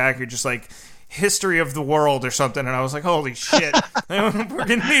something back. You're just like, history of the world or something. And I was like, holy shit. We're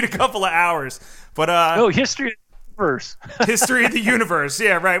going to need a couple of hours. But history of the universe. History of the universe.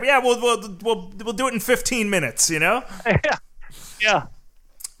 Yeah, right. Yeah, we'll do it in 15 minutes, Yeah.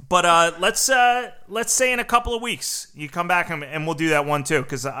 But let's say in a couple of weeks you come back and we'll do that one too,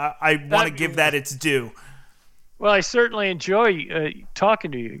 because I want to give that its due. Well, I certainly enjoy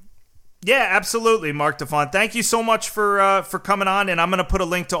talking to you. Yeah, absolutely, Marc Defant. Thank you so much for coming on, and I'm going to put a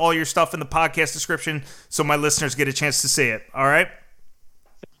link to all your stuff in the podcast description so my listeners get a chance to see it. All right?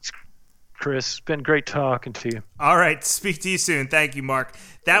 Thanks, Chris. It's been great talking to you. All right. Speak to you soon. Thank you, Marc.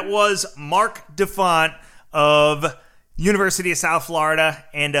 That was Marc Defant of University of South Florida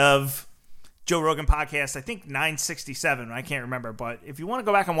and of Joe Rogan podcast, I think 967. I can't remember. But if you want to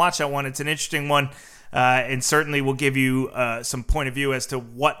go back and watch that one, it's an interesting one. And certainly will give you some point of view as to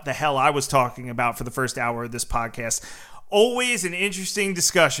what the hell I was talking about for the first hour of this podcast. Always an interesting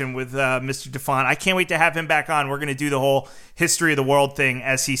discussion with Mr. Defant. I can't wait to have him back on. We're going to do the whole history of the world thing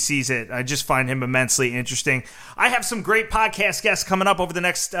as he sees it. I just find him immensely interesting. I have some great podcast guests coming up over the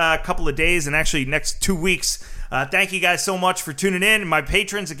next couple of days and actually next 2 weeks. Thank you guys so much for tuning in. And my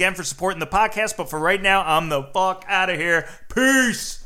patrons, again, for supporting the podcast. But for right now, I'm the fuck out of here. Peace.